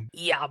feeling.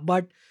 Yeah,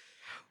 but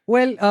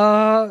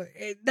well,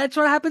 that's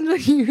what happens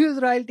when you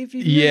use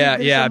royalty-free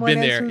music. Yeah, I've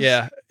been there.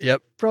 Yeah,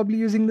 yep. Probably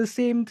using the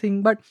same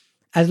thing, but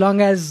as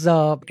long as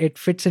it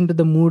fits into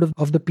the mood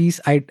of the piece,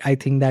 I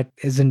think that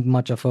isn't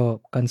much of a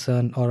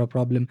concern or a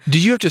problem.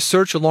 Did you have to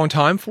search a long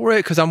time for it?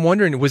 Because I'm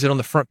wondering, was it on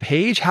the front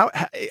page? How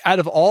out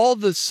of all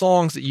the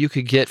songs that you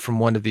could get from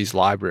one of these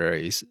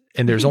libraries,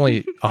 and there's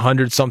only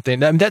 100 something,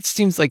 that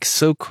seems like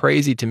so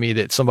crazy to me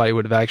that somebody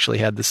would have actually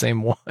had the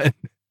same one.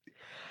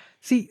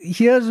 See,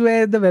 here's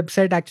where the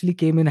website actually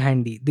came in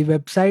handy. The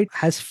website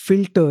has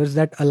filters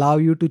that allow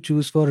you to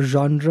choose for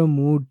genre,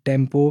 mood,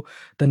 tempo,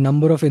 the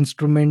number of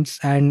instruments,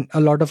 and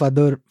a lot of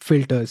other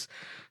filters.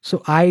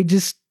 So I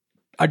just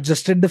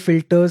adjusted the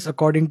filters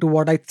according to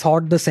what I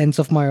thought the sense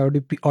of my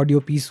audio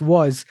piece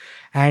was.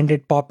 And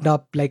it popped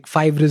up like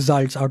 5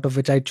 results, out of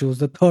which I chose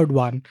the third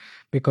one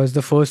because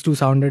the first 2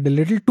 sounded a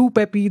little too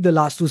peppy. The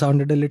last 2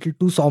 sounded a little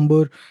too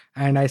somber.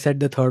 And I said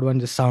the third one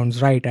just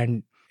sounds right.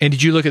 And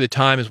did you look at the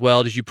time as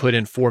well? Did you put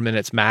in 4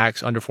 minutes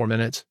max, under 4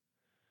 minutes?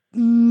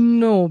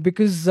 No,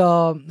 because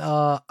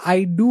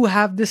I do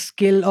have this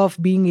skill of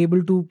being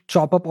able to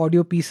chop up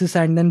audio pieces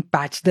and then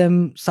patch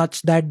them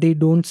such that they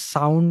don't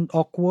sound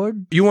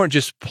awkward. You weren't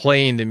just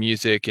playing the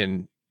music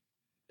and...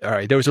 All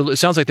right, it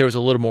sounds like there was a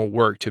little more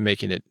work to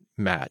making it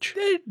match.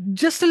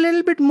 Just a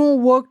little bit more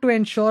work to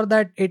ensure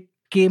that it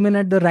came in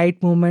at the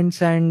right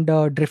moments and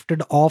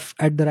drifted off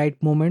at the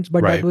right moments.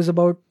 But Right. that was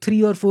about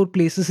 3 or 4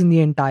 places in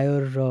the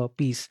entire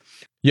piece.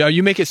 Yeah,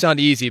 you make it sound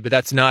easy, but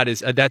that's not as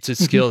that's a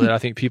skill that I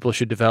think people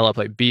should develop,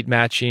 like beat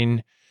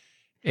matching.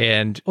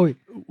 And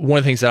one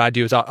of the things that I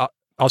do is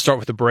I'll start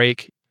with a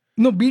break.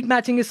 No, beat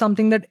matching is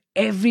something that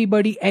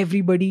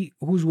everybody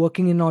who's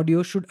working in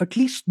audio should at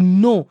least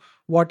know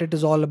what it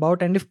is all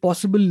about, and if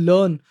possible,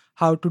 learn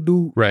how to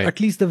do at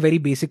least the very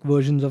basic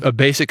versions of a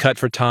basic cut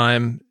for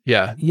time.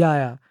 Yeah.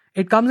 Yeah.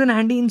 It comes in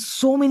handy in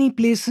so many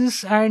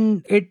places,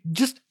 and it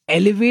just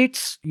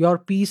elevates your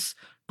piece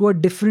to a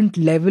different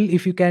level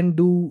if you can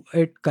do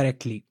it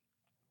correctly.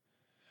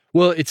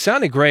 Well, it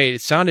sounded great.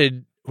 It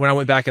sounded, when I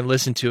went back and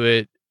listened to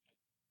it,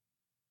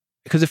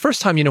 because the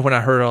first time, when I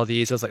heard all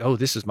these, I was like, oh,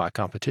 this is my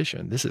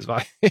competition. This is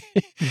my,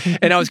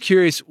 and I was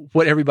curious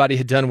what everybody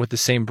had done with the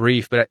same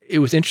brief, but it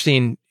was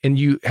interesting. And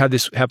you had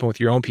this happen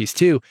with your own piece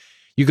too.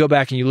 You go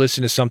back and you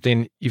listen to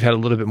something, you've had a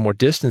little bit more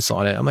distance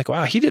on it. I'm like,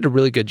 wow, he did a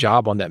really good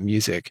job on that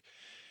music.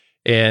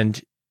 And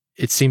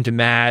it seemed to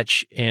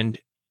match. And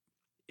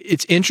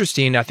it's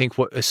interesting, I think,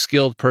 what a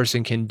skilled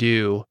person can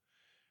do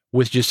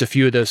with just a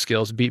few of those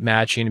skills, beat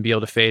matching and be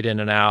able to fade in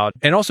and out,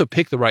 and also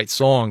pick the right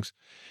songs,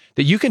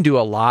 that you can do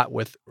a lot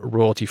with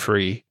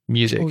royalty-free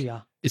music. Oh,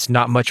 yeah. It's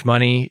not much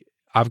money.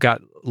 I've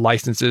got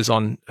licenses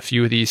on a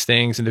few of these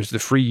things, and there's the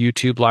free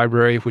YouTube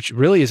library, which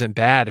really isn't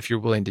bad if you're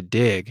willing to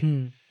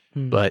dig.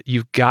 But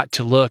you've got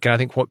to look. And I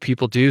think what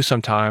people do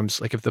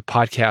sometimes, like if the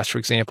podcast, for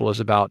example, is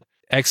about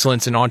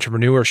excellence in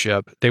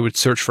entrepreneurship, they would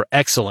search for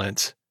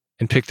excellence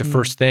and pick the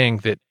first thing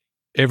that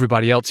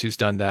everybody else who's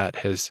done that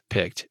has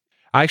picked.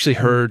 I actually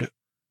heard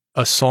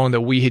a song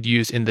that we had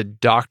used in the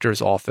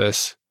doctor's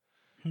office.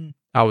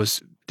 I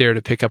was there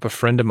to pick up a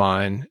friend of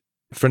mine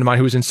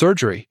who was in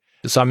surgery.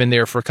 So I'm in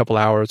there for a couple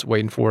hours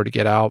waiting for her to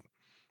get out,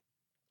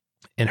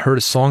 and heard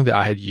a song that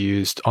I had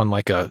used on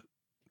like a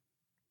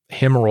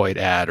hemorrhoid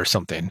ad or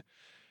something.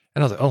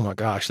 And I was like, oh my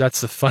gosh,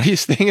 that's the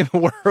funniest thing in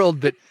the world.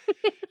 But,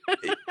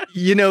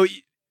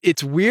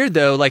 it's weird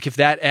though. Like if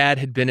that ad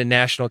had been a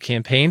national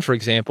campaign, for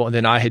example, and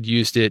then I had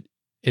used it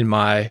in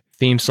my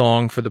theme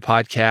song for the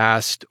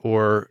podcast,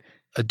 or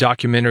a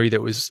documentary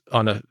that was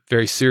on a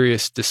very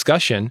serious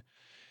discussion,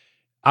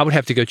 I would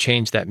have to go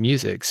change that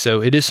music.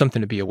 So it is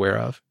something to be aware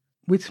of.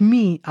 With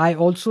me, I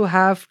also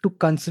have to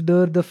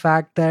consider the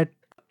fact that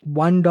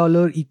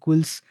 $1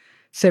 equals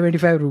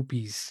 75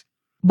 rupees.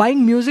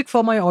 Buying music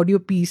for my audio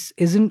piece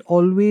isn't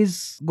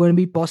always going to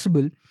be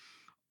possible.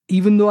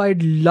 Even though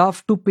I'd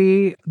love to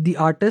pay the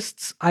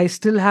artists, I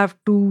still have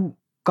to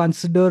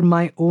consider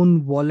my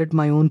own wallet,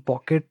 my own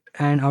pocket,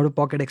 and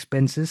out-of-pocket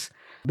expenses,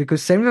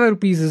 because 75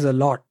 rupees is a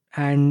lot.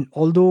 And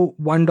although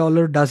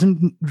 $1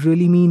 doesn't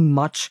really mean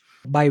much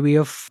by way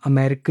of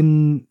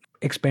American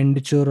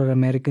expenditure or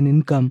American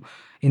income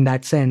in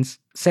that sense,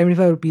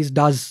 75 rupees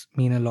does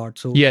mean a lot.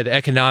 So yeah, the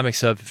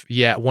economics of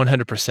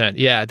 100%.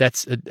 Yeah,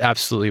 that's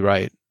absolutely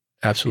right.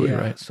 Absolutely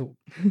right.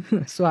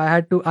 So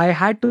I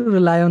had to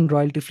rely on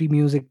royalty-free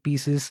music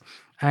pieces,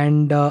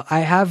 and I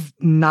have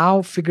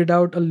now figured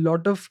out a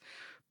lot of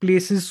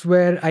places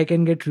where I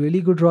can get really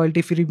good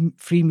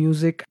royalty-free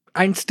music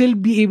and still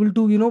be able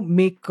to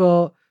make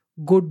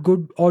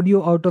good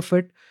audio out of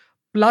it.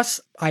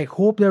 Plus, I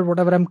hope that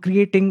whatever I'm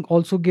creating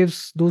also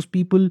gives those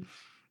people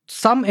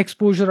some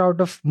exposure out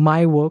of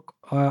my work,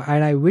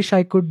 and I wish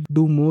I could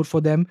do more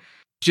for them.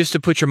 Just to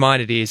put your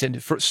mind at ease,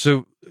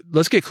 so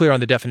let's get clear on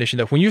the definition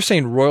though. When you're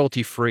saying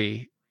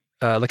royalty-free,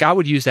 like I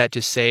would use that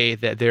to say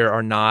that there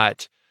are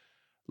not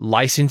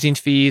licensing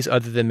fees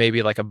other than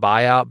maybe like a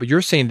buyout, but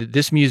you're saying that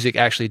this music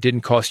actually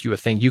didn't cost you a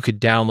thing. You could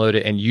download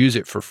it and use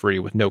it for free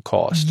with no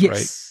cost,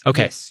 yes, right?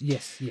 Okay.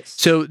 Yes.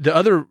 So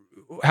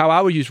how I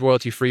would use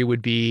royalty-free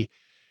would be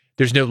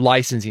there's no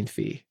licensing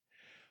fee,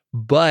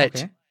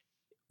 but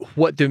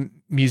what the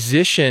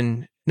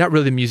musician, not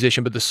really the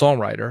musician, but the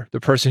songwriter, the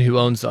person who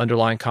owns the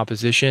underlying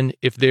composition,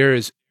 if there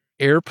is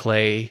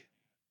airplay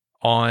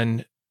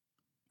on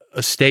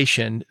a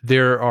station,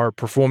 there are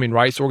performing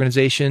rights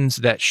organizations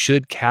that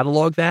should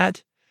catalog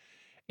that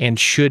and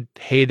should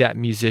pay that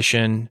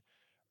musician,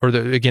 or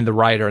the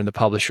writer and the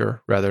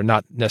publisher, rather,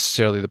 not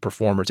necessarily the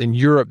performers. In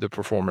Europe, the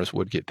performers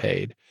would get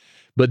paid,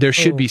 but there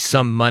should be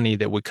some money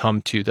that would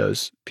come to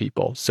those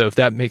people. So if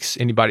that makes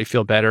anybody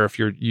feel better, if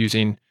you're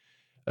using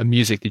a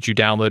music that you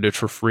downloaded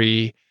for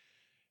free,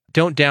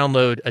 don't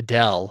download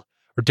Adele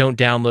or don't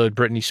download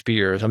Britney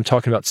Spears. I'm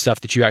talking about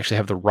stuff that you actually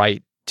have the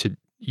right to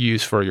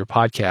use for your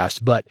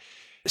podcast, but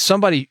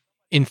somebody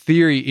in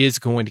theory is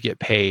going to get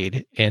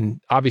paid. And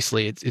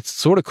obviously it's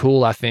sort of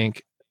cool. I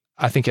think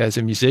as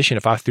a musician,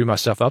 if I threw my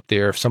stuff up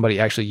there, if somebody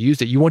actually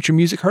used it, you want your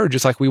music heard,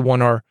 just like we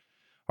want our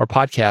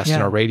podcast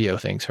and our radio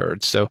things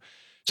heard. So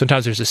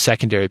sometimes there's a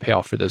secondary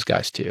payoff for those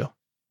guys too.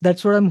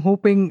 That's what I'm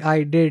hoping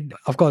I did.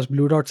 Of course,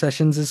 Blue Dot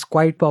Sessions is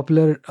quite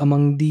popular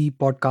among the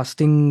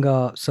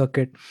podcasting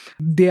circuit.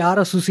 They are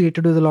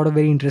associated with a lot of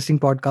very interesting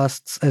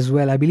podcasts as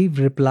well. I believe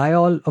Reply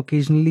All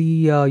occasionally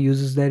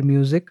uses their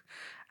music,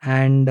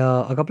 and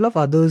a couple of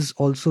others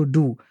also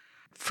do.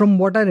 from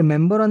what I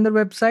remember on the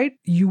website,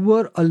 you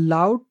were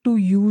allowed to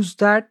use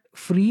that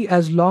free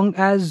as long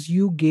as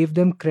you gave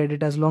them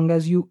credit, as long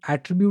as you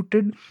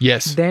attributed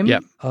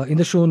them in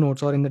the show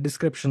notes or in the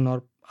description,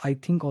 or I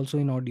think also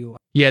in audio.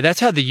 Yeah, that's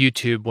how the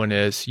YouTube one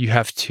is. You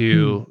have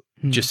to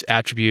just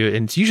attribute,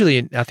 and it's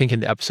usually, I think,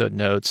 in the episode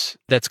notes.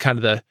 That's kind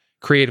of the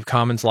Creative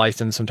Commons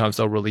license. Sometimes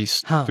they'll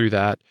release through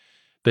that.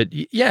 But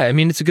yeah, I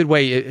mean, it's a good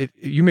way.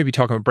 You may be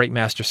talking about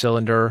Breakmaster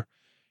Cylinder,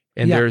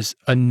 and there's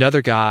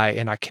another guy,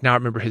 and I cannot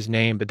remember his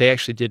name, but they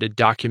actually did a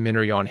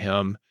documentary on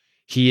him.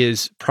 He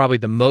is probably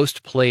the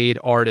most played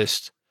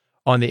artist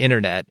on the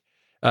internet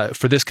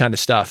for this kind of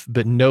stuff,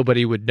 but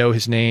nobody would know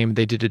his name.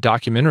 They did a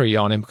documentary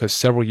on him because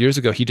several years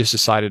ago, he just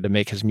decided to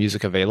make his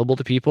music available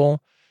to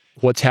people.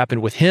 What's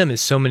happened with him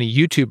is so many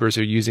YouTubers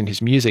are using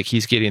his music.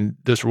 He's getting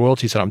those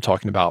royalties that I'm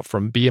talking about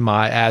from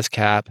BMI,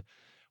 ASCAP,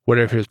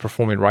 whatever his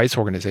performing rights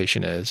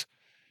organization is.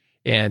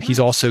 And he's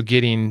also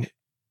getting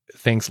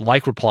things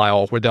like Reply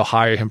All, where they'll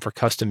hire him for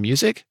custom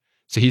music.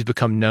 So he's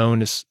become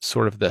known as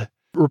sort of the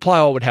Reply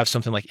All would have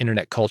something like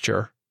internet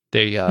culture.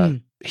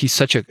 He's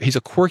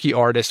a quirky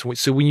artist.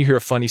 So when you hear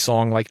a funny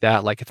song like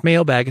that, like it's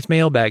mailbag,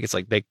 it's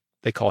like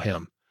they call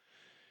him.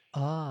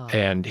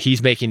 And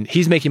he's making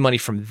money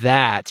from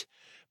that,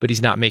 but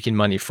he's not making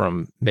money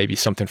from maybe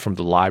something from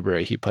the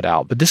library he put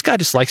out. But this guy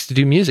just likes to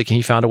do music, and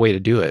he found a way to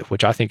do it,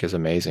 which I think is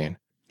amazing.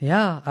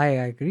 Yeah, I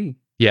agree.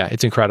 Yeah,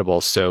 it's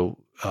incredible. So,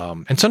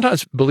 and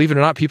sometimes, believe it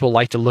or not, people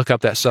like to look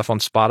up that stuff on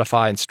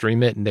Spotify and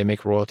stream it, and they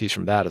make royalties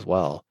from that as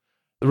well.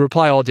 The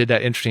Reply All did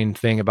that interesting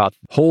thing about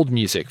hold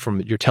music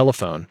from your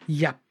telephone.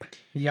 Yep.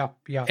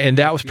 And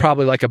that was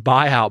probably like a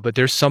buyout, but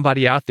there's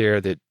somebody out there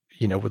that,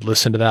 would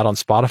listen to that on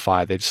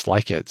Spotify. They just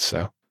like it.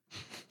 So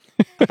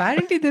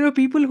apparently there were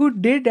people who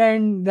did,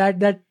 and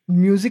that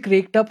music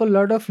raked up a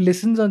lot of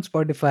listens on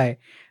Spotify.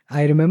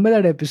 I remember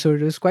that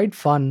episode. It was quite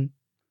fun.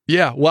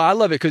 Yeah. Well, I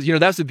love it because,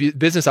 that's the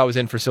business I was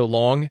in for so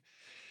long.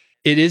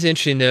 It is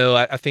interesting though.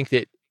 I think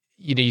that,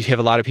 you have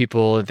a lot of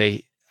people,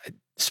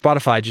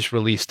 Spotify just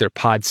released their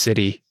Pod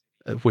City,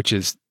 which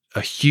is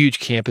a huge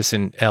campus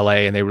in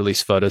LA, and they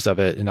released photos of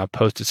it. And I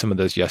posted some of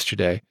those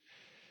yesterday.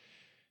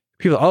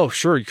 People, oh,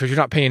 sure, because you're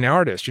not paying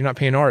artists.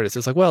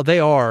 It's like, well, they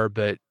are,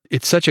 but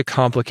it's such a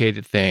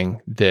complicated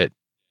thing that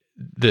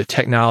the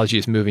technology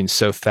is moving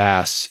so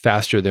fast,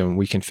 faster than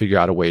we can figure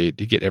out a way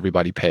to get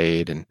everybody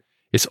paid. And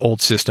it's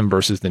old system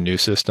versus the new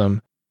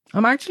system.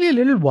 I'm actually a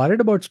little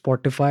worried about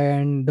Spotify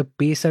and the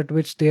pace at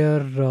which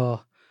they're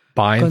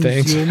buying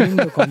things. Consuming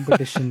the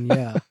competition.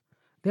 Yeah.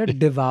 They're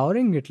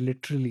devouring it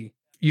literally.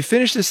 You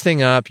finished this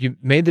thing up, you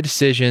made the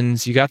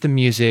decisions, you got the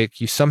music,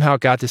 you somehow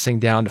got this thing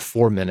down to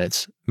 4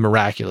 minutes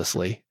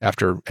miraculously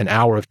after an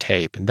hour of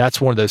tape. And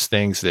that's one of those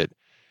things that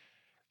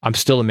I'm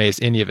still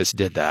amazed any of us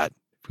did that,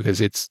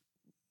 because it's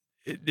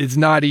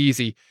not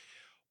easy.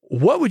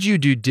 What would you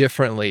do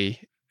differently,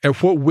 and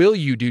what will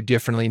you do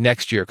differently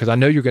next year? Because I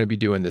know you're going to be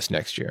doing this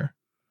next year.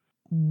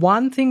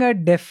 One thing I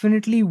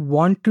definitely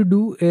want to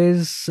do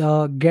is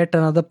get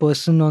another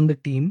person on the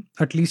team,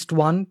 at least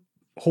one,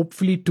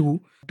 hopefully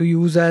two, to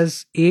use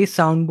as A,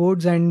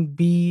 soundboards, and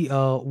B,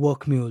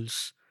 work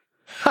mules.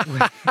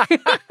 You're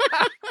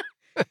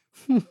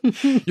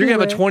going to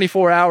have a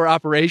 24-hour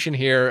operation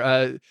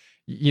here.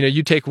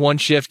 You take one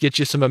shift, get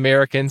you some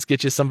Americans,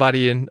 get you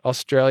somebody in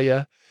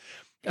Australia.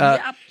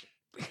 Yep.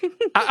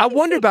 I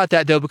wonder about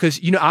that though, because,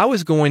 I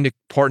was going to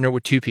partner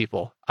with two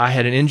people. I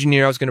had an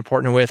engineer I was going to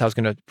partner with. I was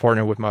going to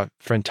partner with my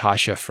friend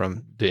Tasha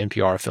from the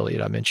NPR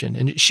affiliate I mentioned.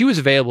 And she was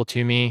available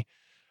to me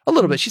a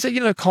little bit. She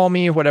said, call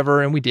me or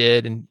whatever. And we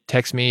did, and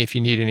text me if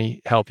you need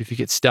any help, if you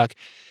get stuck.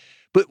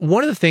 But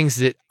one of the things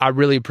that I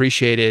really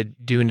appreciated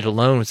doing it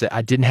alone was that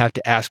I didn't have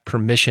to ask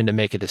permission to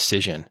make a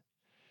decision.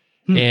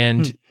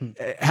 And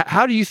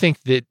how do you think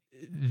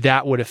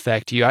that would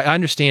affect you? I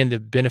understand the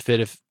benefit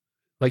of,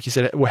 like you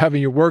said, we're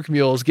having your work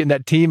mules, getting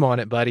that team on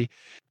it, buddy.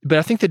 But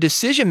I think the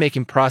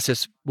decision-making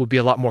process would be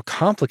a lot more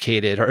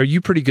complicated. Are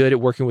you pretty good at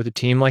working with a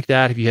team like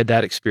that? Have you had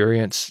that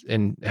experience?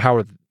 And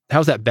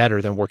how's that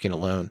better than working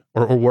alone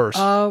or worse?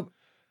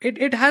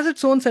 It has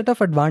its own set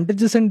of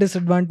advantages and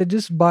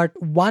disadvantages, but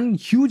one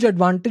huge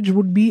advantage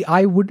would be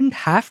I wouldn't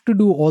have to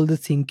do all the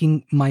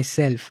thinking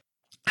myself.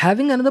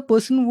 Having another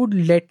person would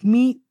let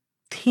me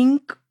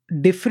think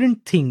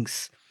different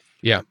things.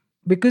 Yeah.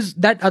 Because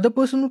that other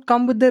person would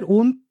come with their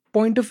own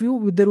point of view,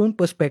 with their own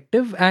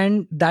perspective,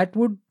 and that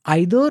would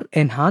either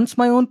enhance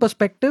my own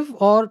perspective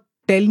or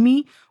tell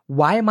me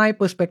why my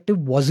perspective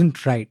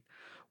wasn't right.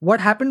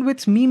 What happened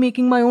with me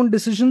making my own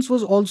decisions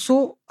was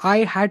also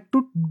I had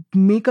to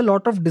make a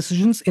lot of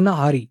decisions in a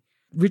hurry,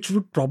 which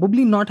would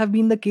probably not have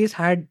been the case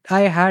had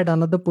I had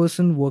another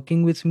person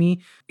working with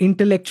me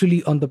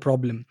intellectually on the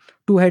problem.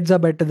 Two heads are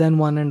better than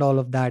one and all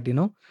of that,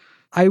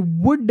 I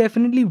would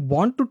definitely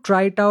want to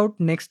try it out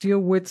next year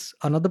with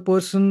another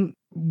person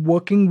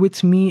working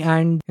with me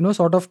and,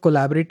 sort of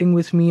collaborating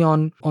with me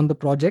on the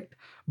project.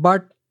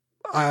 But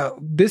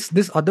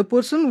this other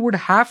person would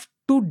have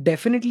to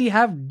definitely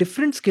have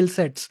different skill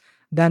sets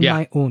than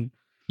my own.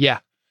 Yeah.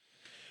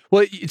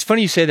 Well, it's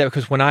funny you say that,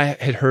 because when I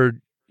had heard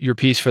your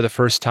piece for the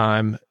first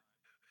time,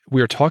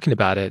 we were talking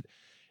about it.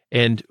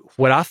 And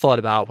what I thought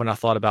about when I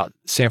thought about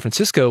San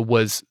Francisco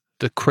was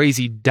the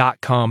crazy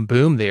 .com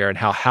boom there and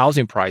how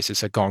housing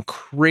prices have gone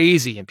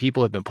crazy and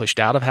people have been pushed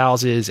out of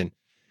houses.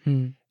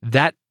 And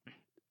that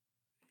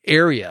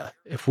area,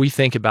 if we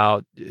think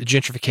about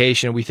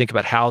gentrification, we think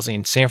about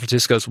housing, San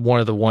Francisco is one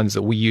of the ones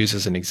that we use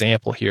as an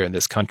example here in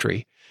this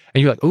country.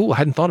 And you're like, oh, I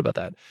hadn't thought about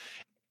that.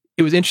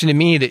 It was interesting to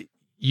me that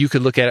you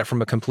could look at it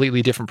from a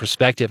completely different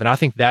perspective. And I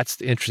think that's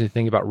the interesting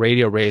thing about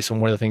Radio Race.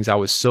 And one of the things I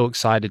was so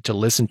excited to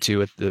listen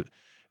to at the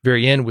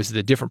very end was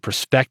the different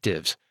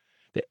perspectives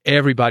that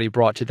everybody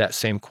brought to that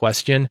same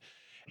question.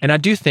 And I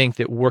do think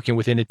that working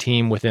within a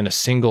team, within a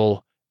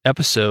single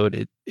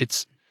episode,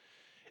 it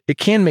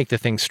can make the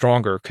thing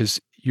stronger because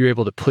you're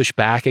able to push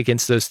back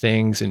against those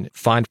things and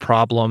find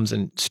problems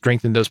and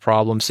strengthen those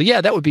problems. So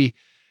yeah, that would be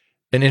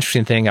an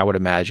interesting thing, I would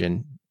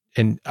imagine.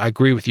 And I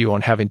agree with you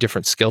on having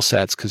different skill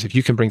sets, because if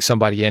you can bring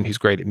somebody in who's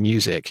great at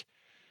music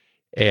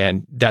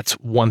and that's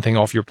one thing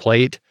off your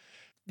plate,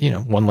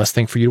 one less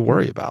thing for you to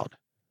worry about.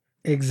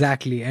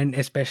 Exactly. And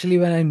especially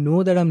when I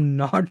know that I'm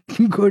not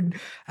good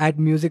at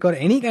music or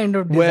any kind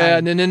of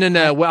design. Well,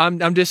 no. Well,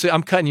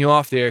 I'm cutting you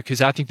off there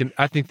because I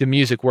think the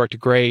music worked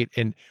great.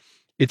 And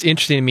it's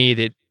interesting to me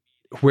that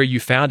where you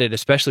found it,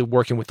 especially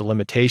working with the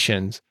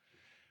limitations,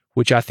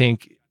 which I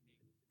think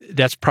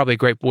that's probably a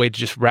great way to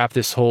just wrap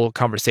this whole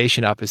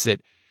conversation up, is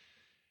that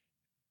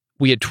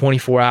we had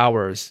 24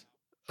 hours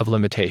of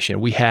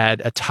limitation. We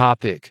had a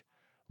topic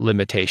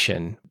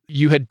limitation.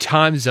 You had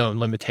time zone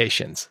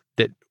limitations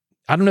that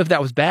I don't know if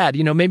that was bad.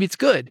 Maybe it's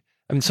good.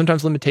 I mean,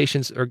 sometimes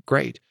limitations are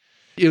great.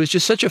 It was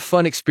just such a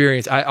fun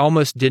experience. I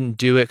almost didn't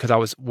do it because I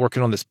was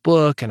working on this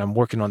book and I'm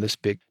working on this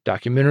big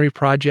documentary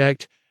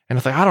project. And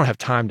I thought, I don't have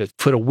time to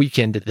put a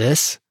weekend to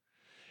this.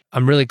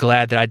 I'm really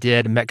glad that I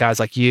did. I met guys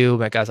like you,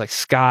 met guys like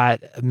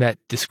Scott, met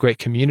this great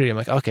community. I'm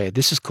like, okay,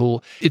 this is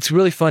cool. It's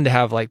really fun to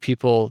have like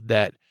people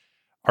that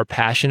are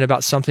passionate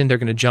about something. They're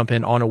going to jump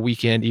in on a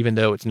weekend, even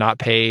though it's not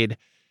paid.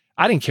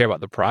 I didn't care about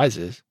the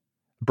prizes.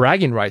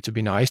 Bragging rights would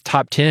be nice.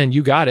 Top 10,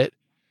 you got it.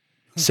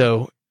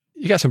 So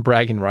you got some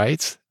bragging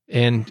rights.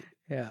 And,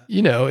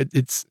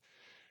 it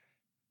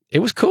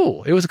was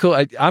cool. It was cool.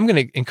 I'm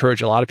going to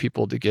encourage a lot of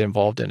people to get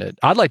involved in it.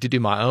 I'd like to do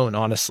my own,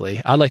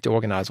 honestly. I'd like to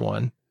organize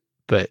one,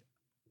 but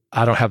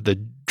I don't have the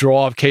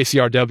draw of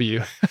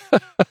KCRW.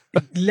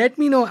 Let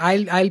me know.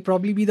 I'll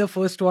probably be the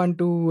first one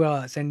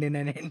to send in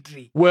an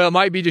entry. Well, it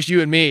might be just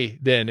you and me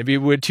then. It'd be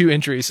with 2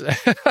 entries.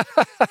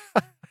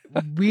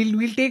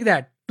 We'll take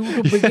that.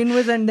 2 to begin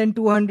with and then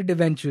 200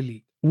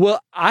 eventually.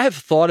 Well, I have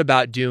thought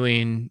about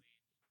doing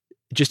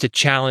just a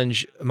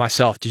challenge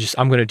myself to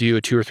I'm going to do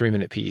a 2 or 3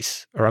 minute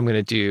piece, or I'm going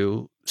to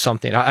do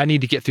something. I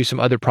need to get through some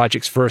other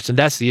projects first. And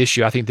that's the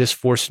issue. I think this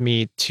forced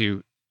me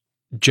to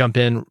jump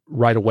in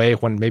right away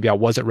when maybe I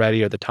wasn't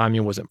ready or the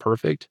timing wasn't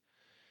perfect.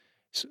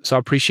 So I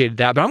appreciated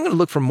that. But I'm going to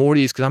look for more of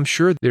these because I'm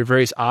sure there are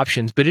various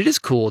options. But it is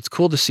cool. It's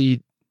cool to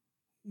see,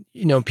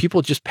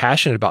 people just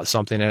passionate about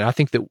something. And I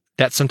think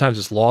that sometimes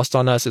is lost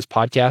on us as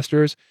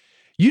podcasters.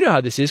 You know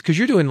how this is because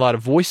you're doing a lot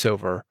of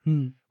voiceover,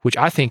 which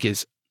I think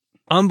is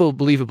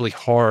unbelievably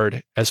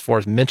hard as far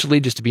as mentally,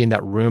 just to be in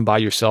that room by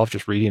yourself,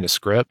 just reading a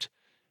script,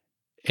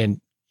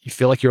 and you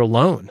feel like you're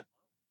alone,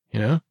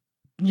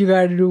 You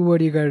got to do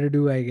what you got to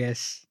do, I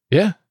guess.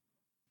 Yeah.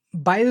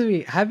 By the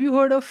way, have you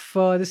heard of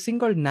this thing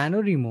called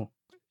NaNoWriMo?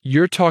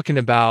 You're talking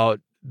about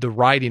the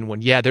writing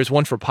one. Yeah, there's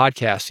one for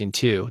podcasting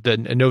too. The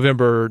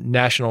November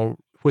National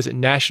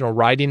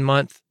Writing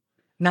Month?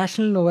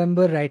 National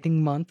November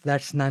Writing Month.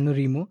 That's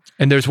NaNoWriMo.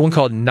 And there's one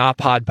called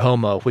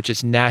NaPodPoMo, which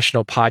is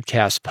National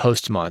Podcast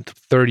Post Month,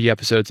 30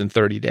 episodes in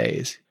 30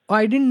 days.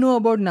 I didn't know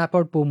about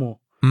NaPodPoMo.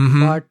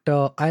 But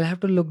I'll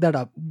have to look that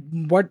up.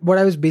 What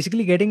I was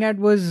basically getting at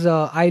was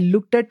I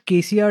looked at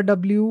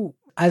KCRW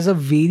as a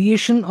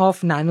variation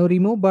of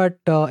NaNoWriMo, but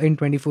in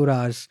 24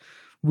 hours,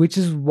 which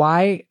is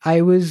why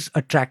I was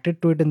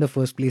attracted to it in the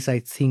first place, I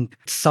think.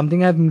 It's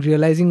something I'm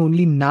realizing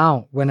only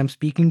now when I'm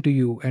speaking to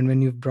you and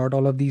when you've brought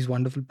all of these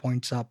wonderful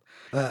points up.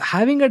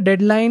 Having a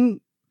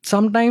deadline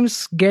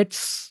sometimes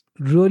gets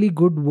really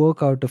good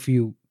work out of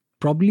you.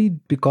 Probably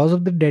because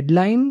of the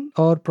deadline,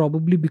 or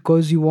probably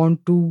because you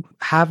want to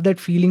have that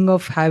feeling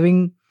of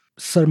having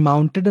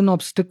surmounted an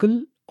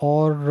obstacle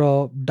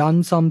or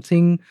done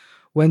something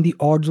when the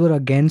odds were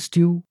against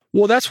you.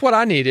 Well, that's what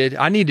I needed.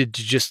 I needed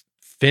to just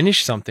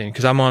finish something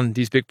because I'm on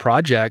these big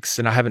projects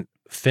and I haven't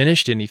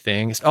finished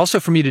anything. It's also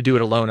for me to do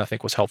it alone, I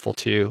think was helpful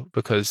too,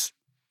 because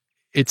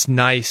it's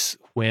nice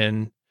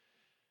when,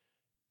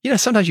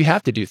 sometimes you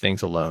have to do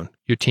things alone.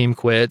 Your team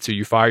quits or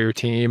you fire your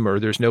team or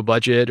there's no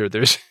budget or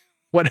there's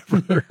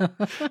whatever.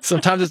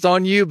 Sometimes it's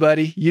on you,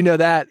 buddy. You know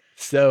that.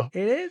 So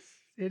it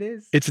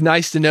is. It's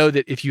nice to know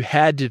that if you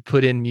had to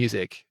put in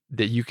music,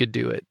 that you could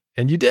do it.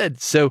 And you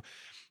did. So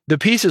the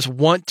piece is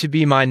Want to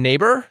Be My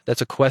Neighbor.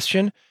 That's a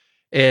question.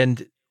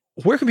 And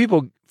where can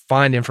people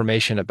find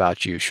information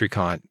about you,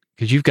 Shrikant?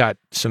 Because you've got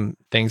some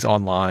things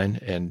online.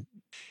 And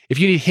if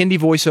you need Hindi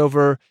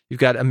voiceover,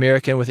 you've got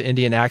American with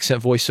Indian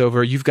accent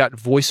voiceover. You've got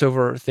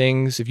voiceover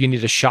things. If you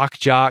need a shock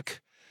jock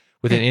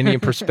with an Indian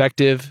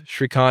perspective.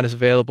 Shrikant is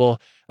available.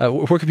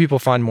 Where can people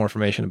find more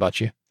information about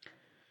you?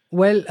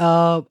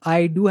 Well,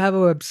 I do have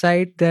a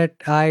website that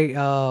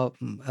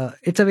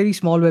it's a very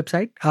small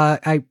website.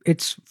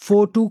 It's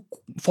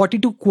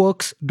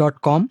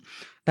 42quirks.com.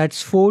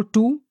 That's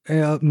 42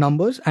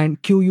 numbers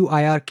and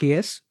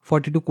QUIRKS,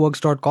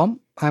 42quirks.com.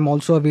 I'm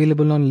also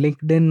available on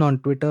LinkedIn, on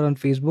Twitter, on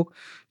Facebook.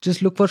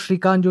 Just look for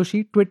Shrikant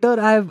Joshi. Twitter,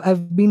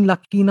 I've been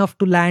lucky enough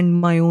to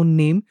land my own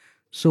name.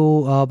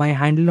 So my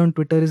handle on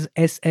Twitter is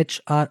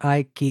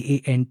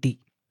SHRIKANT.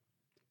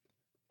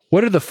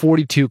 What are the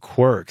 42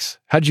 quirks?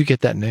 How'd you get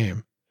that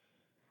name?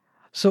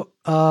 So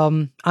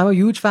I'm a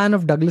huge fan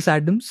of Douglas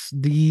Adams,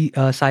 the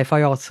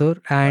sci-fi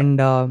author, and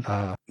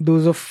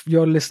those of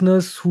your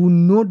listeners who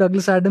know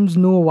Douglas Adams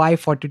know why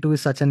 42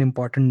 is such an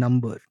important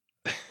number.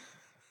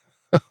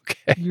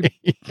 Okay.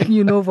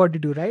 You know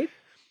 42, right?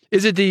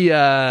 Is it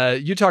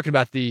you're talking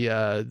about the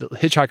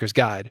Hitchhiker's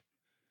Guide?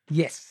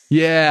 Yes.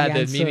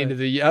 Yeah, the meaning of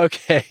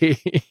okay.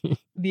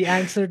 The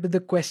answer to the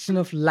question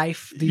of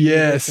life, the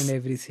universe, and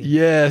everything.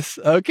 Yes.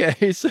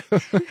 Okay. So,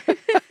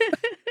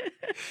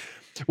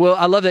 well,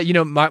 I love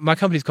that. My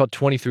company's called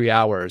 23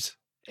 Hours.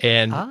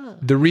 And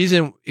the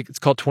reason it's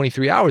called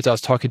 23 Hours, I was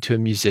talking to a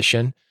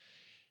musician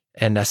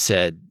and I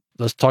said,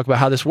 let's talk about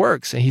how this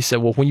works. And he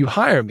said, well, when you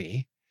hire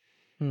me,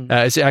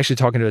 it's actually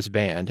talking to his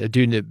band, a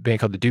dude in a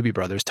band called the Doobie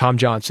Brothers. Tom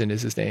Johnson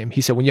is his name.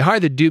 He said, when you hire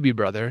the Doobie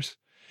Brothers,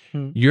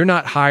 you're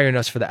not hiring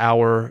us for the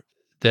hour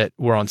that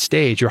we're on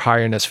stage. You're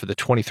hiring us for the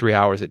 23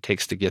 hours it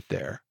takes to get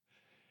there.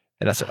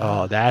 And I said,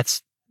 oh,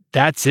 that's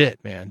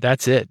it, man.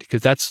 That's it.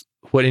 Because that's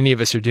what any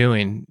of us are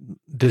doing,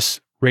 this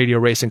radio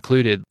race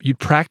included. You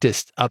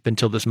practiced up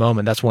until this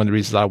moment. That's one of the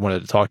reasons I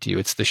wanted to talk to you.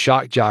 It's the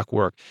shock jock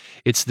work.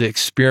 It's the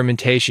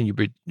experimentation you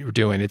were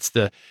doing. It's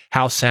the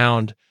house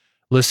sound,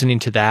 listening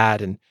to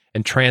that and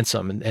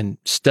transom and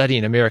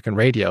studying American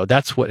radio.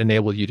 That's what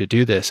enabled you to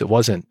do this. It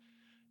wasn't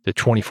the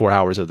 24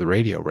 hours of the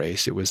radio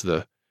race. It was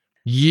the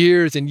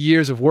years and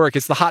years of work.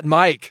 It's the hot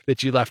mic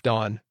that you left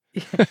on.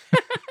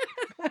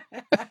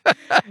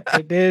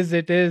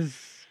 It is.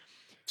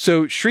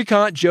 So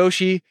Shrikant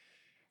Joshi,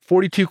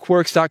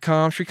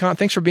 42quirks.com. Shrikant,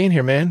 thanks for being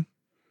here, man.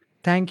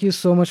 Thank you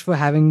so much for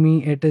having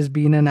me. It has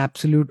been an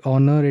absolute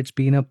honor. It's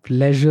been a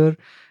pleasure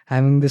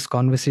having this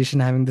conversation,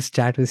 having this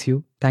chat with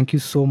you. Thank you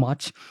so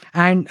much.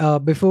 And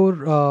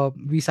before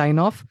we sign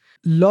off,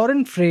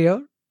 Lauren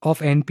Freyer of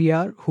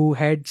NPR, who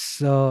heads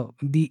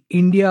the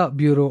India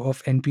Bureau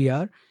of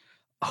NPR,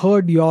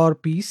 heard your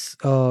piece,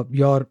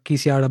 your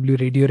KCRW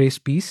radio race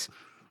piece,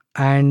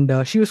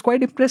 and she was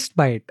quite impressed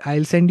by it.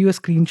 I'll send you a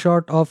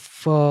screenshot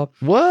of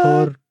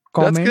her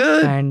comment. That's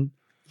good. And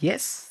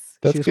yes,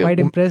 That's she was good. quite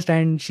impressed,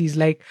 and she's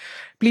like,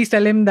 please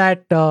tell him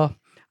that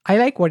I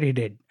like what he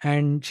did.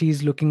 And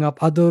she's looking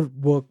up other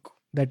work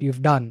that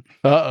you've done.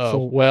 Uh-oh. So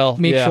well,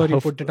 make yeah. sure you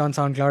put it on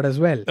SoundCloud as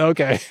well.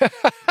 Okay.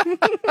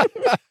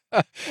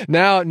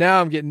 Now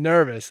I'm getting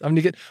nervous.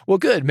 Well,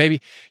 good.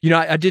 Maybe,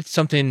 I did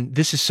something.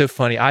 This is so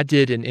funny. I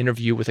did an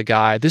interview with a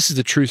guy. This is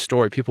a true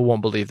story. People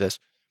won't believe this.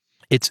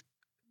 It's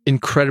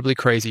incredibly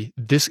crazy.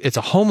 It's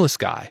a homeless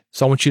guy.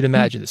 So I want you to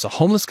imagine this, a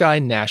homeless guy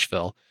in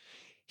Nashville.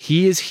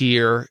 He is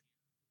here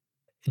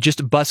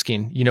just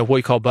busking, what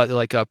you call,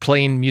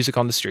 playing music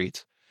on the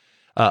streets.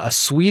 A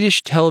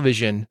Swedish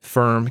television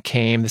firm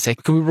came to say,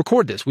 can we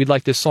record this? We'd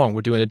like this song.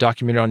 We're doing a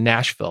documentary on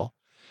Nashville.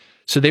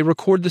 So they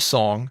record the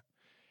song.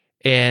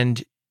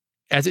 And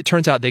as it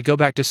turns out, they go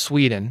back to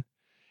Sweden.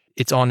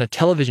 It's on a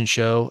television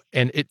show.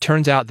 And it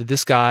turns out that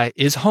this guy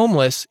is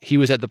homeless. He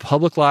was at the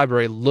public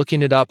library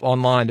looking it up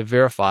online to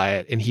verify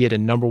it. And he had a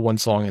 #1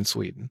 song in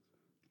Sweden.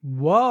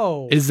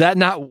 Whoa. Is that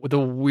not the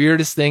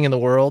weirdest thing in the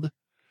world?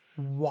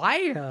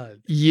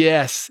 Wild.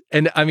 Yes.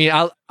 And I mean,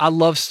 I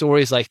love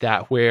stories like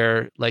that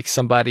where like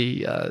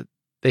somebody,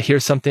 they hear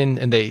something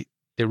and they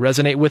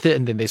resonate with it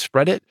and then they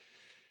spread it.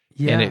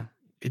 Yeah. And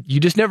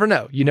you just never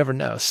know. You never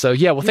know. So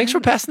yeah, well, thanks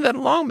for passing that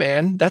along,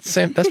 man. That's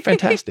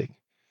fantastic.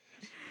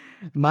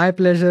 My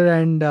pleasure.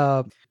 And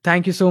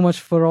thank you so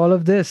much for all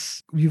of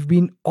this. You've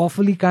been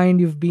awfully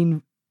kind. You've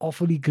been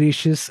awfully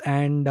gracious.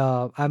 And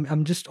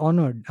I'm just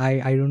honored. I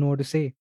don't know what to say.